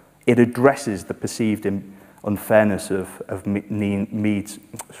UBI. It addresses the perceived unfairness of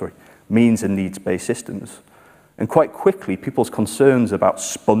means and needs-based systems. And quite quickly, people's concerns about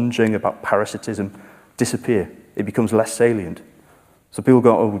sponging, about parasitism, disappear. It becomes less salient. So people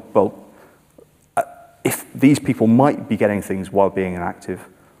go, oh, well, if these people might be getting things while being inactive,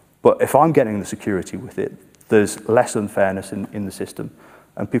 but if I'm getting the security with it, there's less unfairness in the system,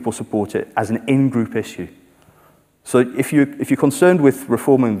 and people support it as an in-group issue. So if you're concerned with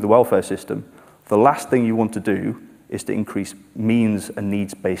reforming the welfare system, the last thing you want to do is to increase means and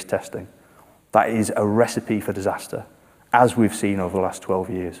needs-based testing. That is a recipe for disaster, as we've seen over the last 12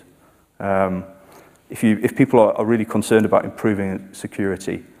 years. If people are really concerned about improving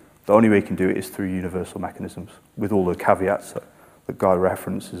security, the only way you can do it is through universal mechanisms, with all the caveats that Guy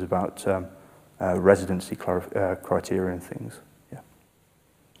references about residency criteria and things. Yeah.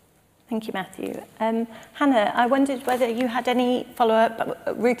 Thank you, Matthew. Hannah, I wondered whether you had any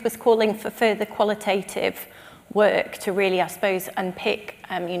follow-up. Ruth was calling for further qualitative work to really, I suppose, unpick,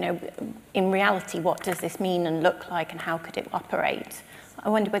 in reality, what does this mean and look like and how could it operate? I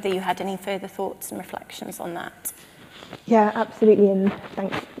wonder whether you had any further thoughts and reflections on that. Yeah, absolutely, and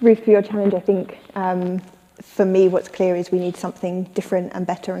thanks, Ruth, for your challenge. I think for me, what's clear is we need something different and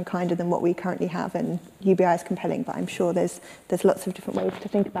better and kinder than what we currently have, and UBI is compelling, but I'm sure there's lots of different ways to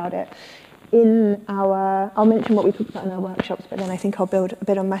think about it. I'll mention what we talked about in our workshops, but then I think I'll build a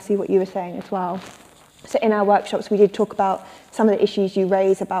bit on, Matthew, what you were saying as well. So in our workshops, we did talk about some of the issues you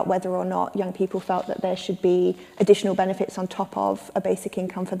raise about whether or not young people felt that there should be additional benefits on top of a basic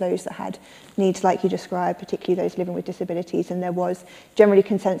income for those that had needs like you described, particularly those living with disabilities. And there was generally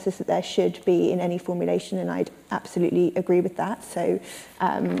consensus that there should be in any formulation, and I'd absolutely agree with that. So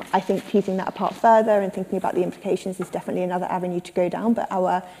I think teasing that apart further and thinking about the implications is definitely another avenue to go down, but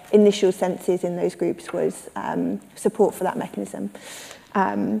our initial senses in those groups was support for that mechanism.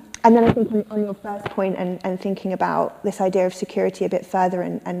 And then I think on your first point and thinking about this idea of security a bit further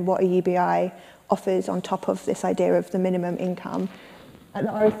and what a UBI offers on top of this idea of the minimum income, at the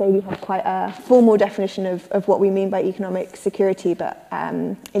RSA we have quite a formal definition of what we mean by economic security, but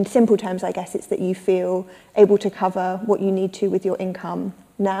in simple terms I guess it's that you feel able to cover what you need to with your income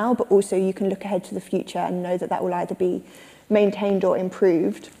now, but also you can look ahead to the future and know that that will either be maintained or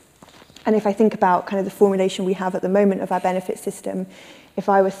improved. And if I think about kind of the formulation we have at the moment of our benefit system, if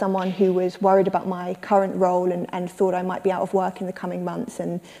I was someone who was worried about my current role and thought I might be out of work in the coming months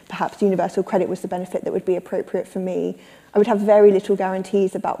and perhaps universal credit was the benefit that would be appropriate for me, I would have very little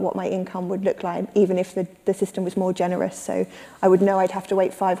guarantees about what my income would look like, even if the system was more generous. So I would know I'd have to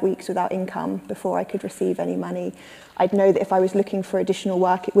wait 5 weeks without income before I could receive any money. I'd know that if I was looking for additional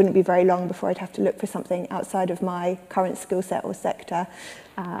work, it wouldn't be very long before I'd have to look for something outside of my current skill set or sector.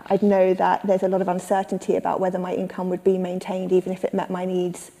 I'd know that there's a lot of uncertainty about whether my income would be maintained, even if it met my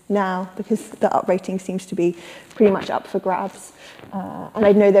needs now, because the uprating seems to be pretty much up for grabs. And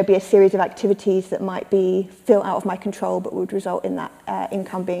I'd know there'd be a series of activities that might feel out of my control, but would result in that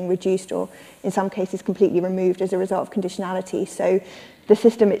income being reduced or in some cases completely removed as a result of conditionality. So the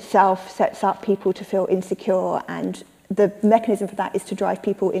system itself sets up people to feel insecure, and the mechanism for that is to drive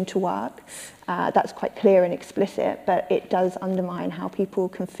people into work. That's quite clear and explicit, but it does undermine how people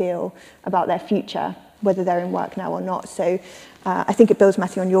can feel about their future, whether they're in work now or not. So I think it builds,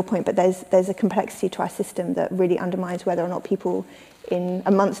 Matthew, on your point, but there's a complexity to our system that really undermines whether or not people in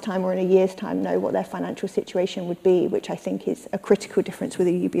a month's time or in a year's time know what their financial situation would be, which I think is a critical difference with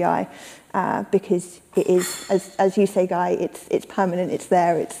a UBI, because it is, as you say, Guy, it's permanent, it's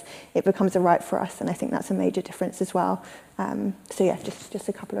there, it becomes a right for us, and I think that's a major difference as well. So yeah, just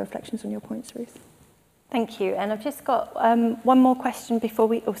a couple of reflections on your points, Ruth. Thank you. And I've just got one more question before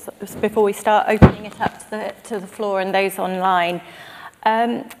we start opening it up to the floor and those online.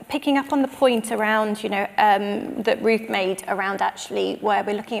 Picking up on the point around, that Ruth made around actually where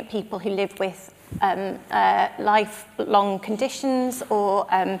we're looking at people who live with lifelong conditions or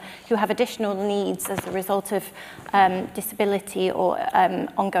who have additional needs as a result of disability or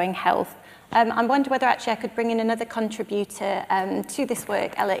ongoing health. I wonder whether actually I could bring in another contributor to this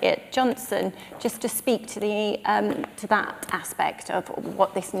work, Elliot Johnson, just to speak to that aspect of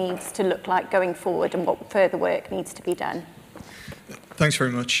what this needs to look like going forward and what further work needs to be done. Thanks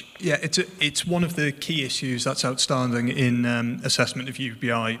very much. Yeah, it's one of the key issues that's outstanding in assessment of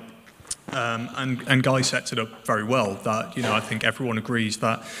UBI, and Guy sets it up very well. That I think everyone agrees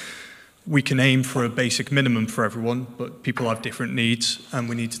that we can aim for a basic minimum for everyone, but people have different needs, and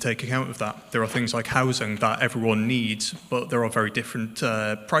we need to take account of that. There are things like housing that everyone needs, but there are very different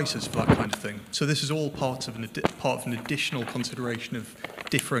prices for that kind of thing. So this is all part of an additional consideration of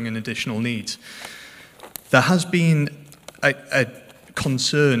differing and additional needs. There has been a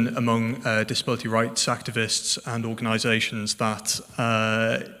concern among disability rights activists and organisations that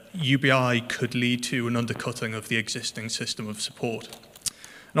UBI could lead to an undercutting of the existing system of support.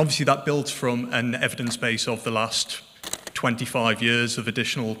 And obviously that builds from an evidence base of the last 25 years of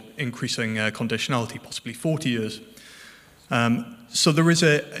additional increasing conditionality, possibly 40 years. So there is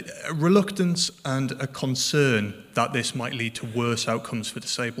a reluctance and a concern that this might lead to worse outcomes for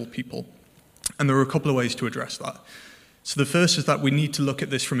disabled people. And there are a couple of ways to address that. So the first is that we need to look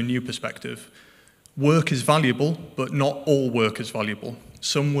at this from a new perspective. Work is valuable, but not all work is valuable.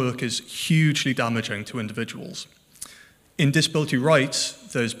 Some work is hugely damaging to individuals. In disability rights,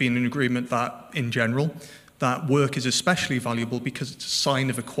 there's been an agreement that, in general, that work is especially valuable because it's a sign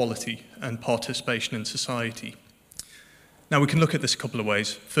of equality and participation in society. Now, we can look at this a couple of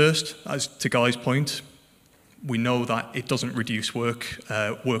ways. First, as to Guy's point, we know that it doesn't reduce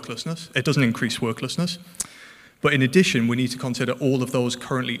worklessness. It doesn't increase worklessness. But in addition, we need to consider all of those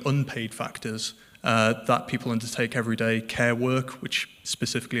currently unpaid factors that people undertake every day, care work, which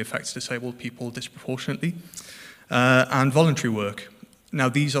specifically affects disabled people disproportionately, and voluntary work. Now,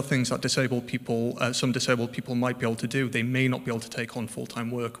 these are things that disabled people, some disabled people might be able to do. They may not be able to take on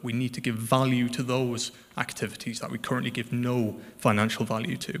full-time work. We need to give value to those activities that we currently give no financial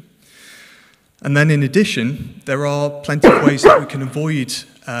value to. And then in addition, there are plenty of ways that we can avoid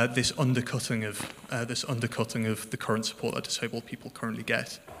this undercutting of the current support that disabled people currently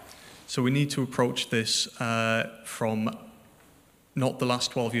get. So we need to approach this from not the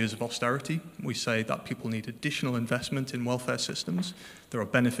last 12 years of austerity. We say that people need additional investment in welfare systems. There are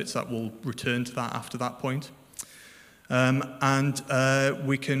benefits that will return to that after that point.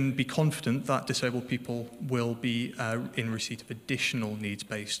 We can be confident that disabled people will be in receipt of additional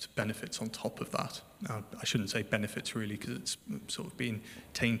needs-based benefits on top of that. I shouldn't say benefits really, because it's sort of been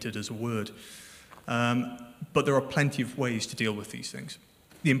tainted as a word. But there are plenty of ways to deal with these things.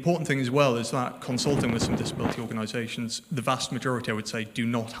 The important thing as well is that consulting with some disability organisations, the vast majority, I would say, do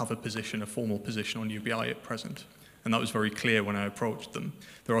not have a formal position on UBI at present. And that was very clear when I approached them.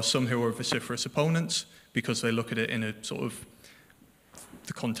 There are some who are vociferous opponents because they look at it in a sort of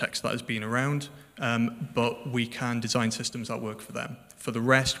the context that has been around, but we can design systems that work for them. For the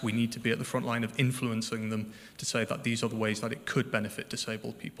rest, we need to be at the front line of influencing them to say that these are the ways that it could benefit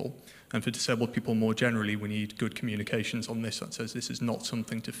disabled people. And for disabled people more generally, we need good communications on this that says this is not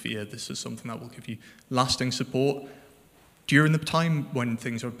something to fear, this is something that will give you lasting support during the time when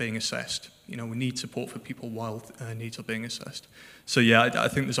things are being assessed. You know, we need support for people while needs are being assessed. So yeah, I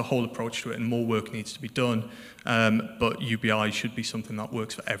think there's a whole approach to it and more work needs to be done, but UBI should be something that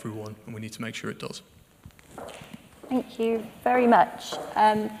works for everyone and we need to make sure it does. Thank you very much.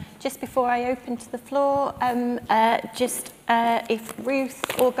 Just before I open to the floor, if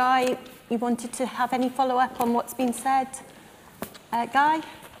Ruth or Guy, you wanted to have any follow-up on what's been said? Guy?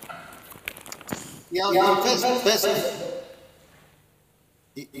 Yeah, first,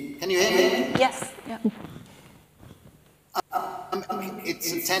 can you hear me? Yes. Yeah.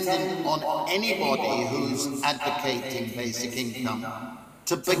 It's attendant on anybody who's advocating basic income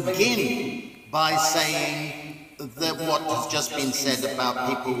to begin by saying that what has just been said about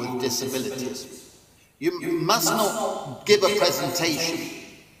people with disabilities. You must not give a presentation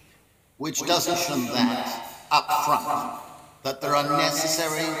which doesn't show that up front, that there are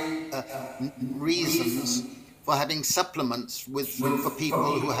necessary reasons for having supplements for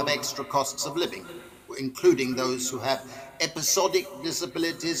people who have extra costs of living, including those who have episodic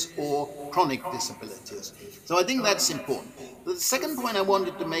disabilities or chronic disabilities. So I think that's important. The second point I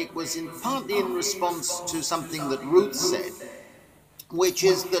wanted to make was partly in response to something that Ruth said, which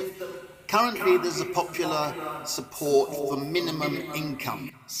is that currently there's a popular support for minimum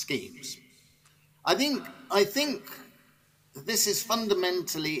income schemes. I think this is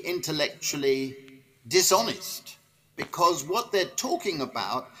fundamentally intellectually dishonest, because what they're talking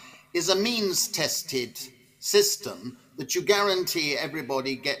about is a means-tested system that you guarantee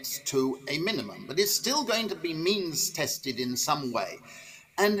everybody gets to a minimum, but it's still going to be means-tested in some way.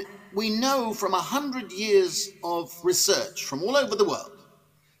 And we know from 100 years of research from all over the world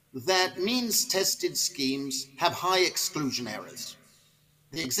that means-tested schemes have high exclusion errors.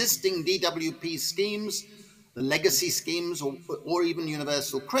 The existing DWP schemes, the legacy schemes, or even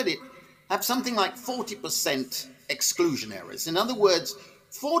universal credit, have something like 40% exclusion errors. In other words,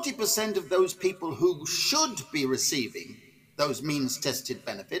 40% of those people who should be receiving those means-tested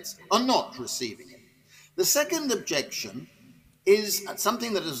benefits are not receiving it. The second objection is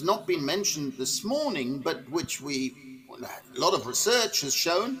something that has not been mentioned this morning, but which a lot of research has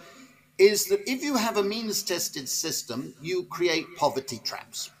shown, is that if you have a means-tested system, you create poverty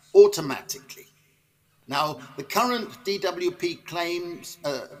traps automatically. Now, the current DWP claims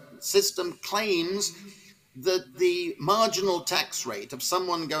system claims that the marginal tax rate of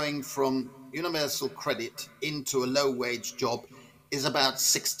someone going from universal credit into a low-wage job is about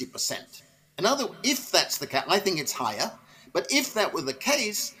 60%. If that's the case, I think it's higher, but if that were the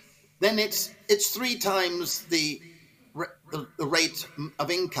case, then it's 3 times the rate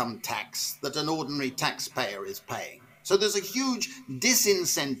of income tax that an ordinary taxpayer is paying. So there's a huge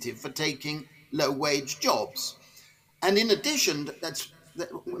disincentive for taking low-wage jobs. And in addition,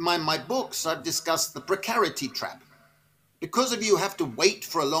 in my books, I've discussed the precarity trap. Because if you have to wait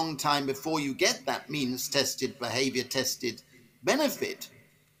for a long time before you get that means-tested, behavior-tested benefit,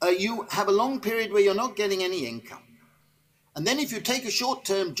 you have a long period where you're not getting any income. And then if you take a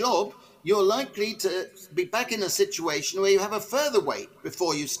short-term job, you're likely to be back in a situation where you have a further wait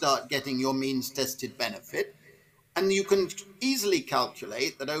before you start getting your means-tested benefit. And you can easily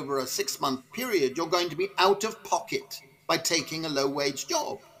calculate that over a 6-month period, you're going to be out of pocket by taking a low-wage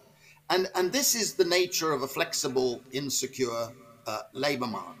job. And this is the nature of a flexible, insecure labor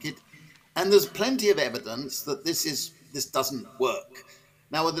market. And there's plenty of evidence that this doesn't work.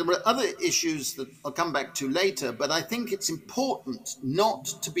 Now, there are other issues that I'll come back to later, but I think it's important not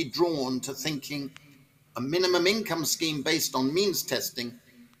to be drawn to thinking a minimum income scheme based on means testing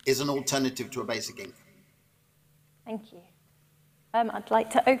is an alternative to a basic income. Thank you. I'd like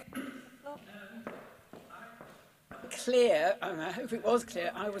to open. Clear, I hope it was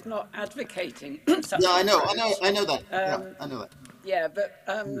clear, I was not advocating such. Yeah, I know that. I know that. Yeah, but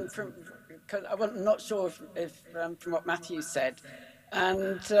because I'm not sure if from what Matthew said,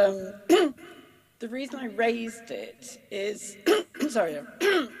 and the reason I raised it is, sorry,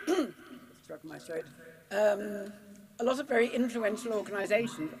 struck my throat. A lot of very influential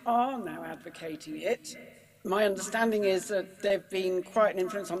organisations are now advocating it. My understanding is that there've been quite an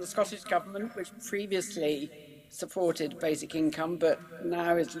influence on the Scottish Government, which previously supported basic income, but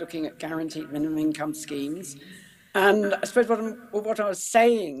now is looking at guaranteed minimum income schemes. And I suppose what I was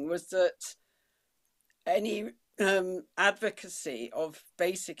saying was that any advocacy of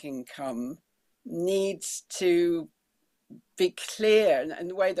basic income needs to be clear in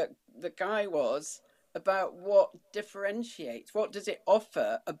the way that the Guy was about what differentiates, what does it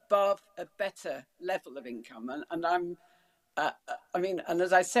offer above a better level of income. And I'm and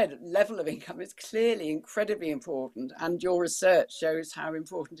as I said, level of income is clearly incredibly important, and your research shows how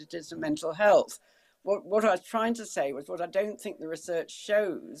important it is for mental health. What I was trying to say was what I don't think the research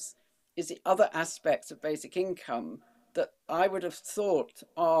shows is the other aspects of basic income that I would have thought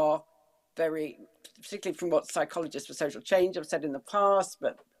are very, particularly from what psychologists for social change have said in the past,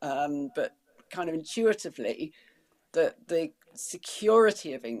 but kind of intuitively, that the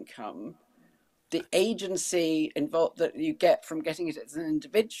security of income, the agency involved that you get from getting it as an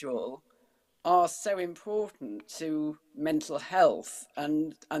individual, are so important to mental health,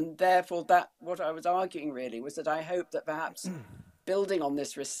 and therefore that what I was arguing really was that I hope that perhaps building on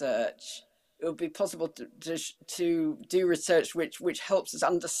this research, it would be possible to do research which helps us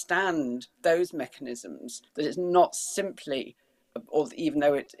understand those mechanisms, that it's not simply, or even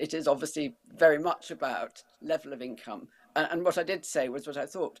though it is obviously very much about level of income. And what I did say was what I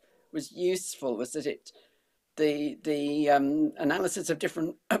thought was useful was that the analysis of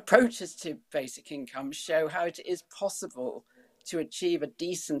different approaches to basic income show how it is possible to achieve a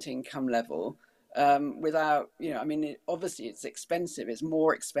decent income level without, obviously it's expensive, it's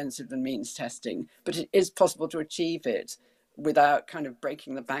more expensive than means testing, but it is possible to achieve it without kind of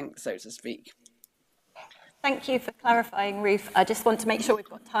breaking the bank, so to speak. Thank you for clarifying, Ruth. I just want to make sure we've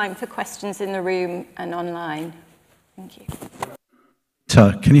got time for questions in the room and online. Thank you.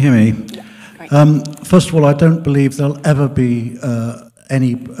 Can you hear me? Yeah, great. First of all, I don't believe there'll ever be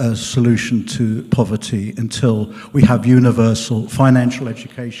any solution to poverty until we have universal financial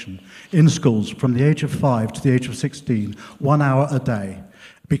education in schools from the age of 5 to the age of 16, 1 hour a day.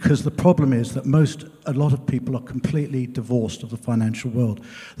 Because the problem is that a lot of people are completely divorced of the financial world.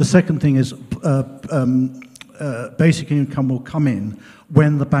 The second thing is basic income will come in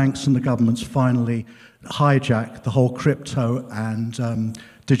when the banks and the governments finally hijack the whole crypto and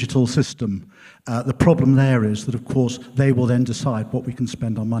digital system. The problem there is that, of course, they will then decide what we can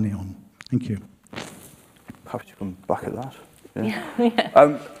spend our money on. Thank you. Happy to come back at that.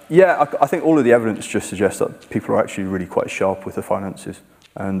 Yeah, I think all of the evidence just suggests that people are actually really quite sharp with the finances,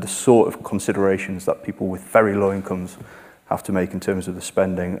 and the sort of considerations that people with very low incomes have to make in terms of the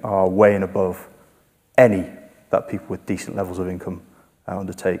spending are way and above any that people with decent levels of income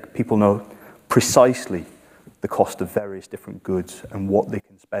undertake. People know precisely the cost of various different goods and what they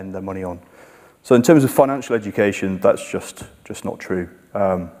can spend their money on. So in terms of financial education, that's just not true.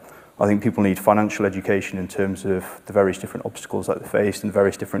 I think people need financial education in terms of the various different obstacles that they face and the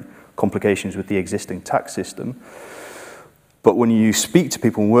various different complications with the existing tax system. But when you speak to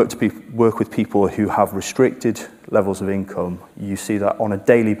people and work with people who have restricted levels of income, you see that on a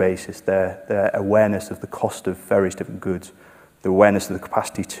daily basis, their awareness of the cost of various different goods, the awareness of the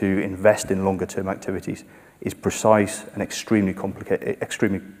capacity to invest in longer term activities is precise and extremely complicated,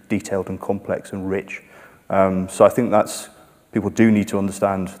 extremely detailed and complex and rich. So I think people do need to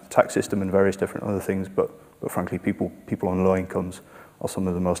understand the tax system and various different other things, but frankly, people on low incomes are some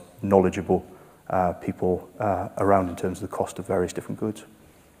of the most knowledgeable people around in terms of the cost of various different goods.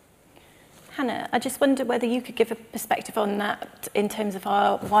 Hannah, I just wonder whether you could give a perspective on that in terms of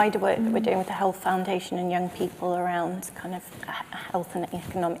our wider work that we're doing with the Health Foundation and young people around kind of health and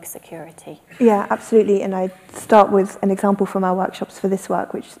economic security. Yeah, absolutely. And I start with an example from our workshops for this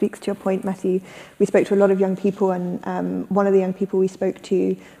work, which speaks to your point, Matthew. We spoke to a lot of young people, and one of the young people we spoke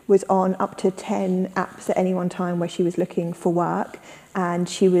to was on up to 10 apps at any one time where she was looking for work, and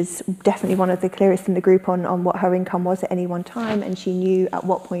she was definitely one of the clearest in the group on what her income was at any one time, and she knew at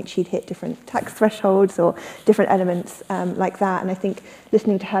what point she'd hit different tax thresholds or different elements like that. And I think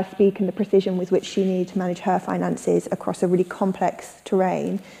listening to her speak and the precision with which she needed to manage her finances across a really complex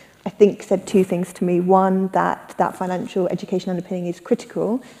terrain, I think said two things to me. One, that financial education underpinning is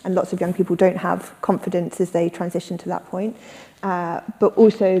critical, and lots of young people don't have confidence as they transition to that point. But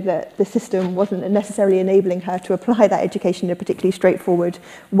also that the system wasn't necessarily enabling her to apply that education in a particularly straightforward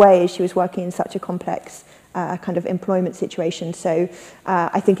way as she was working in such a complex kind of employment situation. So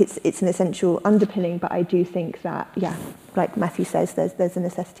I think it's an essential underpinning, but I do think that, yeah, like Matthew says, there's a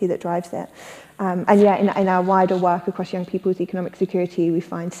necessity that drives it. And yeah, in our wider work across young people's economic security, we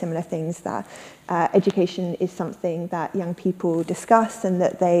find similar things, that education is something that young people discuss and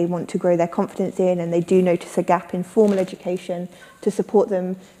that they want to grow their confidence in, and they do notice a gap in formal education to support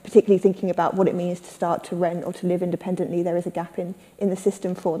them, particularly thinking about what it means to start to rent or to live independently. There is a gap in the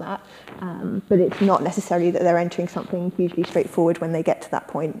system for that, but it's not necessarily that they're entering something hugely straightforward when they get to that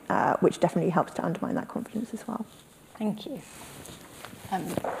point, which definitely helps to undermine that confidence as well. Thank you.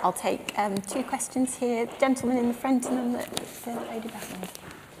 I'll take two questions here. The gentleman in the front and then the lady behind.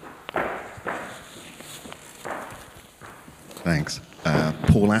 Thanks.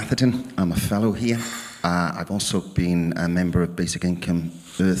 Paul Atherton, I'm a fellow here. I've also been a member of Basic Income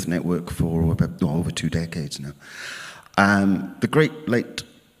Earth Network for over 2 decades now. The great late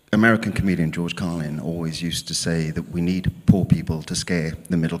American comedian George Carlin always used to say that we need poor people to scare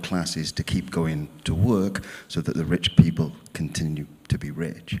the middle classes to keep going to work so that the rich people continue to be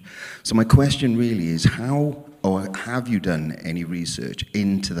rich. So my question really is, how, or have you done any research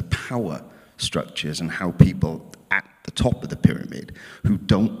into the power structures and how people at the top of the pyramid who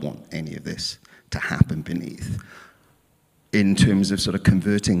don't want any of this to happen beneath, in terms of sort of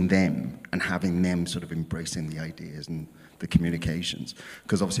converting them and having them sort of embracing the ideas and the communications?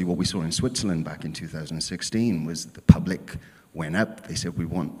 Because obviously what we saw in Switzerland back in 2016 was the public went up, they said we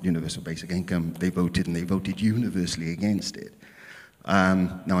want universal basic income, they voted, and they voted universally against it.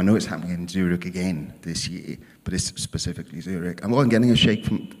 Now I know it's happening in Zurich again this year, but it's specifically Zurich. I'm getting a shake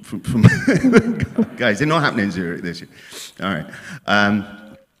from guys, they're not happening in Zurich this year. All right.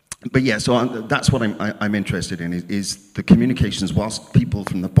 But yeah, so that's what I'm interested in, is the communications. Whilst people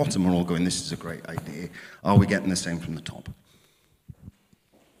from the bottom are all going, this is a great idea, are we getting the same from the top?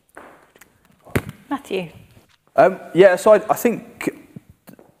 Matthew. Yeah, so I think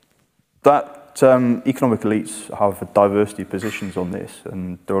that economic elites have a diversity of positions on this,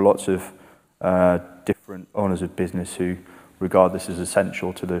 and there are lots of different owners of business who regard this as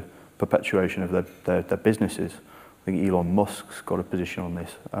essential to the perpetuation of their businesses. I think Elon Musk's got a position on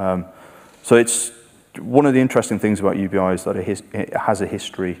this. So it's one of the interesting things about UBI is that it has a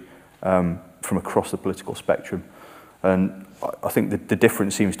history from across the political spectrum. And I think the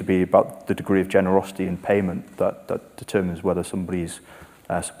difference seems to be about the degree of generosity in payment that determines whether somebody's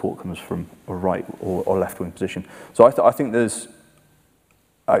support comes from a right or left-wing position. So I think there's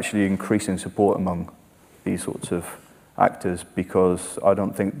actually increasing support among these sorts of actors, because I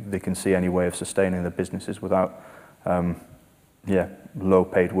don't think they can see any way of sustaining their businesses without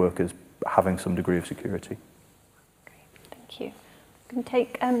low-paid workers having some degree of security. Great, thank you. I'm going to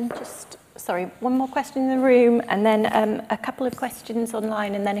take one more question in the room, and then a couple of questions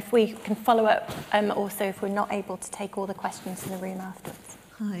online, and then if we can follow up also if we're not able to take all the questions in the room afterwards.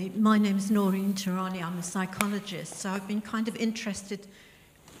 Hi, my name is Noreen Tarani. I'm a psychologist, so I've been kind of interested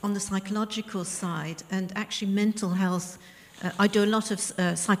on the psychological side, and actually mental health. I do a lot of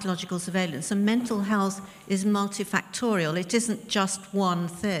psychological surveillance, and mental health is multifactorial. It isn't just one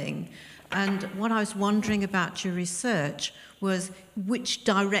thing. And what I was wondering about your research was, which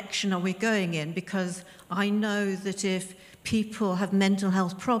direction are we going in? Because I know that if people have mental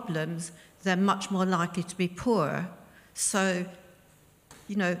health problems, they're much more likely to be poor. So,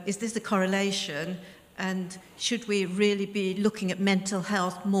 is this a correlation? And should we really be looking at mental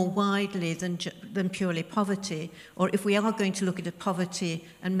health more widely than purely poverty? Or if we are going to look at poverty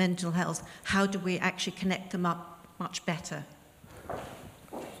and mental health, how do we actually connect them up much better?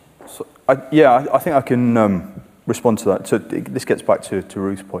 So, I think I can respond to that. So this gets back to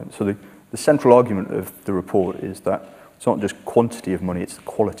Ruth's point. So the central argument of the report is that it's not just quantity of money, it's the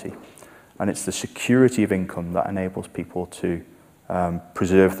quality. And it's the security of income that enables people to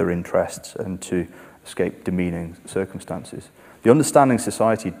preserve their interests and to escape demeaning circumstances. The Understanding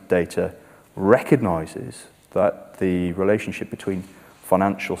Society data recognises that the relationship between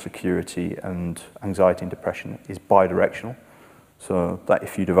financial security and anxiety and depression is bidirectional, so that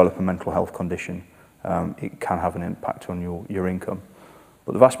if you develop a mental health condition, it can have an impact on your income.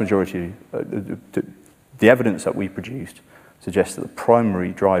 But the vast majority, the evidence that we produced suggests that the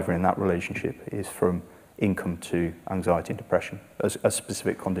primary driver in that relationship is from income to anxiety and depression as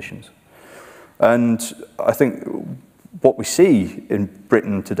specific conditions. And I think what we see in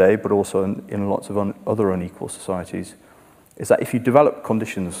Britain today, but also in lots of other unequal societies, is that if you develop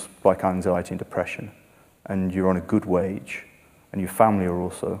conditions like anxiety and depression, and you're on a good wage, and your family are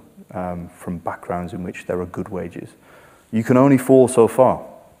also from backgrounds in which there are good wages, you can only fall so far.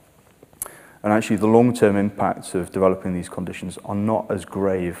 And actually the long-term impacts of developing these conditions are not as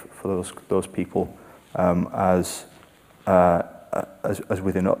grave for those people as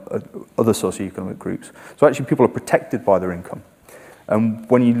within other socioeconomic groups. So actually people are protected by their income. And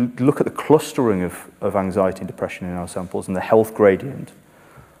when you look at the clustering of anxiety and depression in our samples and the health gradient,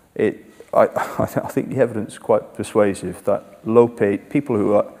 I think the evidence is quite persuasive that low-paid people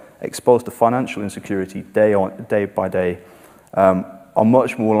who are exposed to financial insecurity day by day are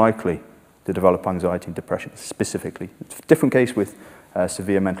much more likely to develop anxiety and depression specifically. It's a different case with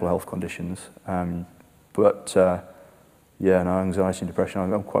severe mental health conditions, but yeah, no, anxiety and depression,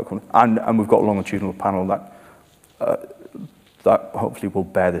 I'm quite confident. And we've got a longitudinal panel that hopefully will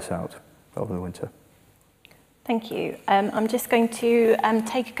bear this out over the winter. Thank you. I'm just going to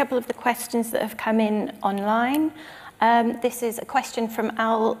take a couple of the questions that have come in online. This is a question from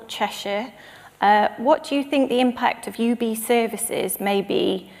Al Cheshire. What do you think the impact of UB services may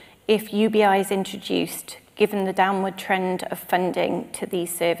be if UBI is introduced, given the downward trend of funding to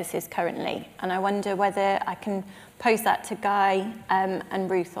these services currently? And I wonder whether I can pose that to Guy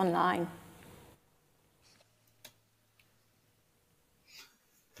and Ruth online.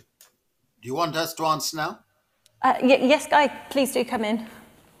 Do you want us to answer now? Yes, Guy, please do come in.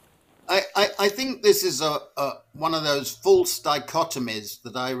 I think this is one of those false dichotomies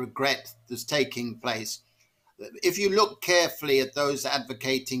that I regret is taking place. If you look carefully at those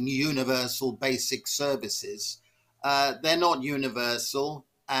advocating universal basic services, they're not universal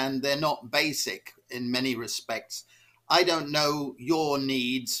and they're not basic in many respects. I don't know your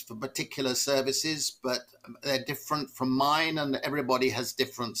needs for particular services, but they're different from mine, and everybody has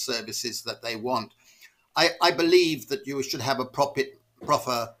different services that they want. I believe that you should have a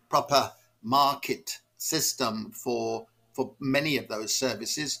proper market system for many of those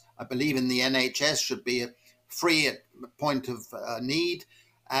services. I believe in the NHS should be free at point of need,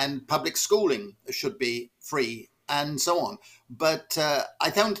 and public schooling should be free, and so on. But I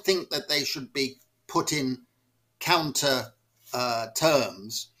don't think that they should be put in counter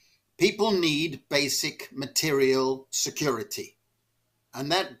terms. People need basic material security, and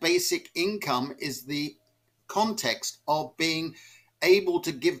that basic income is the context of being able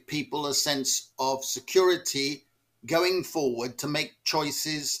to give people a sense of security going forward, to make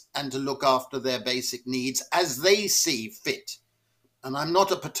choices and to look after their basic needs as they see fit. And I'm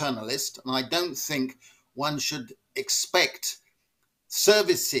not a paternalist, and I don't think one should expect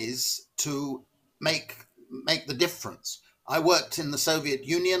services to make the difference. I worked in the Soviet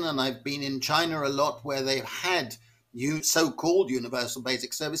Union, and I've been in China a lot, where they've had so-called universal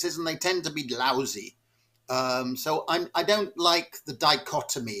basic services, and they tend to be lousy. So I don't like the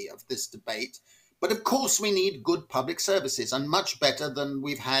dichotomy of this debate. But of course we need good public services, and much better than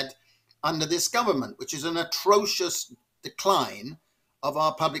we've had under this government, which is an atrocious decline of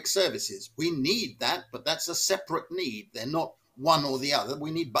our public services. We need that, but that's a separate need. They're not one or the other. We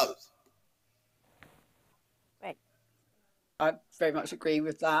need both. Great. I very much agree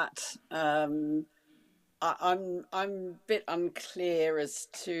with that. I'm a bit unclear as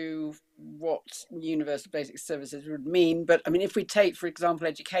to what universal basic services would mean, but I mean, if we take, for example,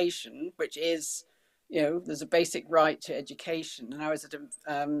 education, which is, you know, there's a basic right to education, and I was at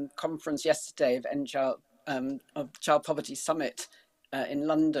a conference yesterday of Child Poverty Summit in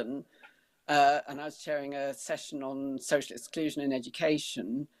London, and I was chairing a session on social exclusion in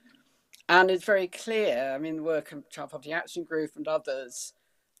education, and it's very clear, I mean, the work of Child Poverty Action Group and others,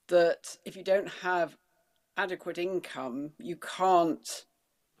 that if you don't have adequate income, you can't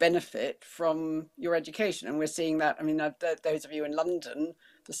benefit from your education. And we're seeing that, I mean, those of you in London,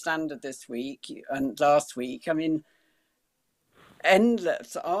 the Standard this week and last week, I mean,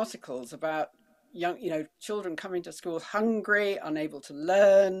 endless articles about young, you know, children coming to school hungry, unable to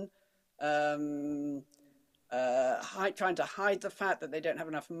learn, trying to hide the fact that they don't have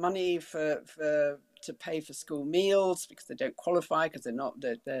enough money to pay for school meals because they don't qualify, because they're not,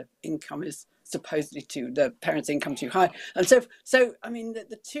 their income is supposedly the parents' income too high. And so I mean,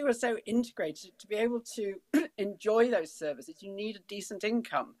 the two are so integrated. To be able to enjoy those services, you need a decent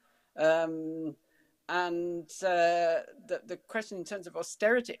income. And the question in terms of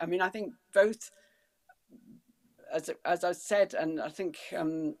austerity, I mean, I think both as I said, and I think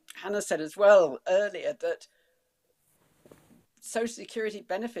Hannah said as well earlier, that social security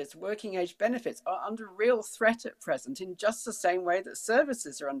benefits, working age benefits, are under real threat at present, in just the same way that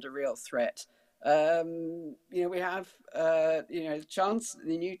services are under real threat. We have, the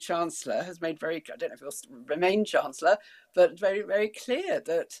new Chancellor has made very, I don't know if he'll remain Chancellor, but very, very clear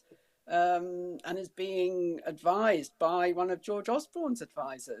that, and is being advised by one of George Osborne's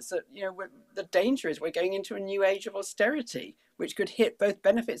advisors, that, the danger is we're going into a new age of austerity, which could hit both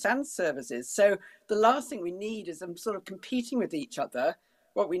benefits and services. So the last thing we need is them sort of competing with each other.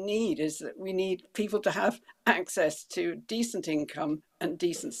 What we need is that we need people to have access to decent income and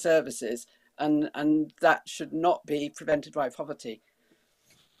decent services, and that should not be prevented by poverty.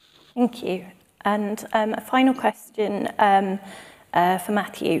 Thank you. And a final question for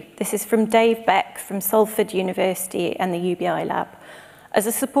Matthew. This is from Dave Beck from Salford University and the UBI Lab. As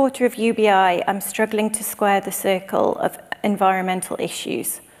a supporter of UBI, I'm struggling to square the circle of environmental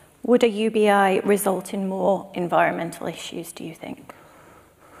issues. Would a UBI result in more environmental issues, do you think?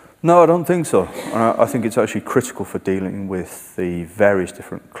 No, I don't think so. I think it's actually critical for dealing with the various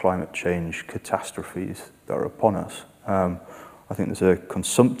different climate change catastrophes that are upon us. I think there's a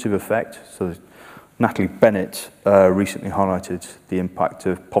consumptive effect. So Natalie Bennett recently highlighted the impact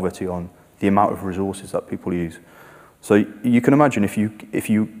of poverty on the amount of resources that people use. So you can imagine if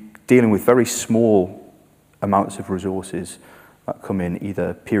you're dealing with very small amounts of resources that come in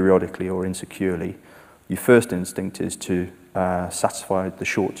either periodically or insecurely, your first instinct is to satisfy the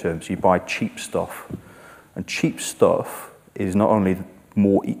short term. So you buy cheap stuff. And cheap stuff is not only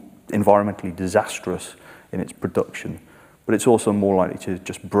more environmentally disastrous in its production, but it's also more likely to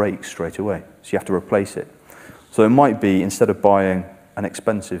just break straight away. So you have to replace it. So it might be, instead of buying an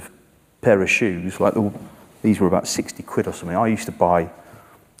expensive pair of shoes, like these were about 60 quid or something, I used to buy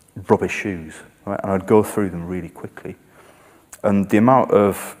rubbish shoes, right? And I'd go through them really quickly. And the amount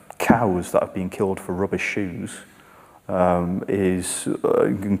of cows that have been killed for rubbish shoes is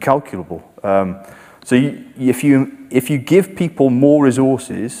incalculable. So if you give people more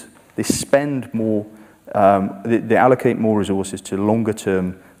resources, they spend more, they allocate more resources to longer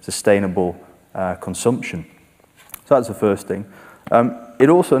term sustainable consumption. So that's the first thing. It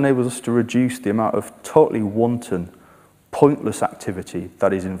also enables us to reduce the amount of totally wanton, pointless activity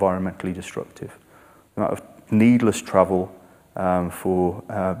that is environmentally destructive. The amount of needless travel for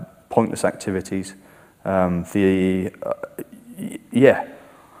pointless activities. There's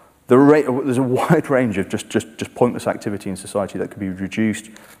a wide range of just pointless activity in society that could be reduced.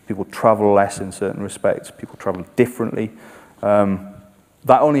 People travel less in certain respects. People travel differently.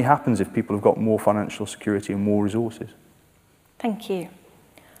 That only happens if people have got more financial security and more resources. Thank you.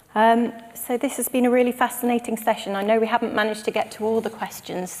 So this has been a really fascinating session. I know we haven't managed to get to all the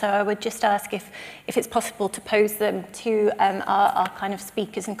questions, so I would just ask if it's possible to pose them to our kind of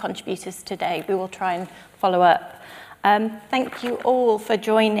speakers and contributors today. We will try and follow up. Thank you all for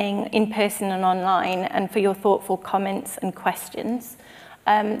joining in person and online, and for your thoughtful comments and questions.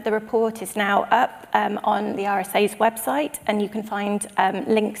 The report is now up on the RSA's website, and you can find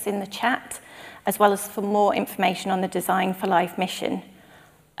links in the chat, as well as for more information on the Design for Life mission.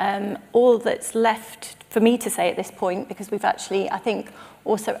 All that's left for me to say at this point, because we've actually, I think,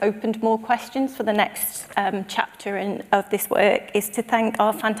 also opened more questions for the next chapter of this work, is to thank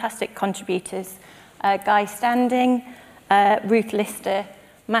our fantastic contributors, Guy Standing, Ruth Lister,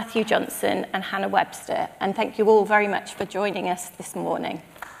 Matthew Johnson and Hannah Webster. And thank you all very much for joining us this morning.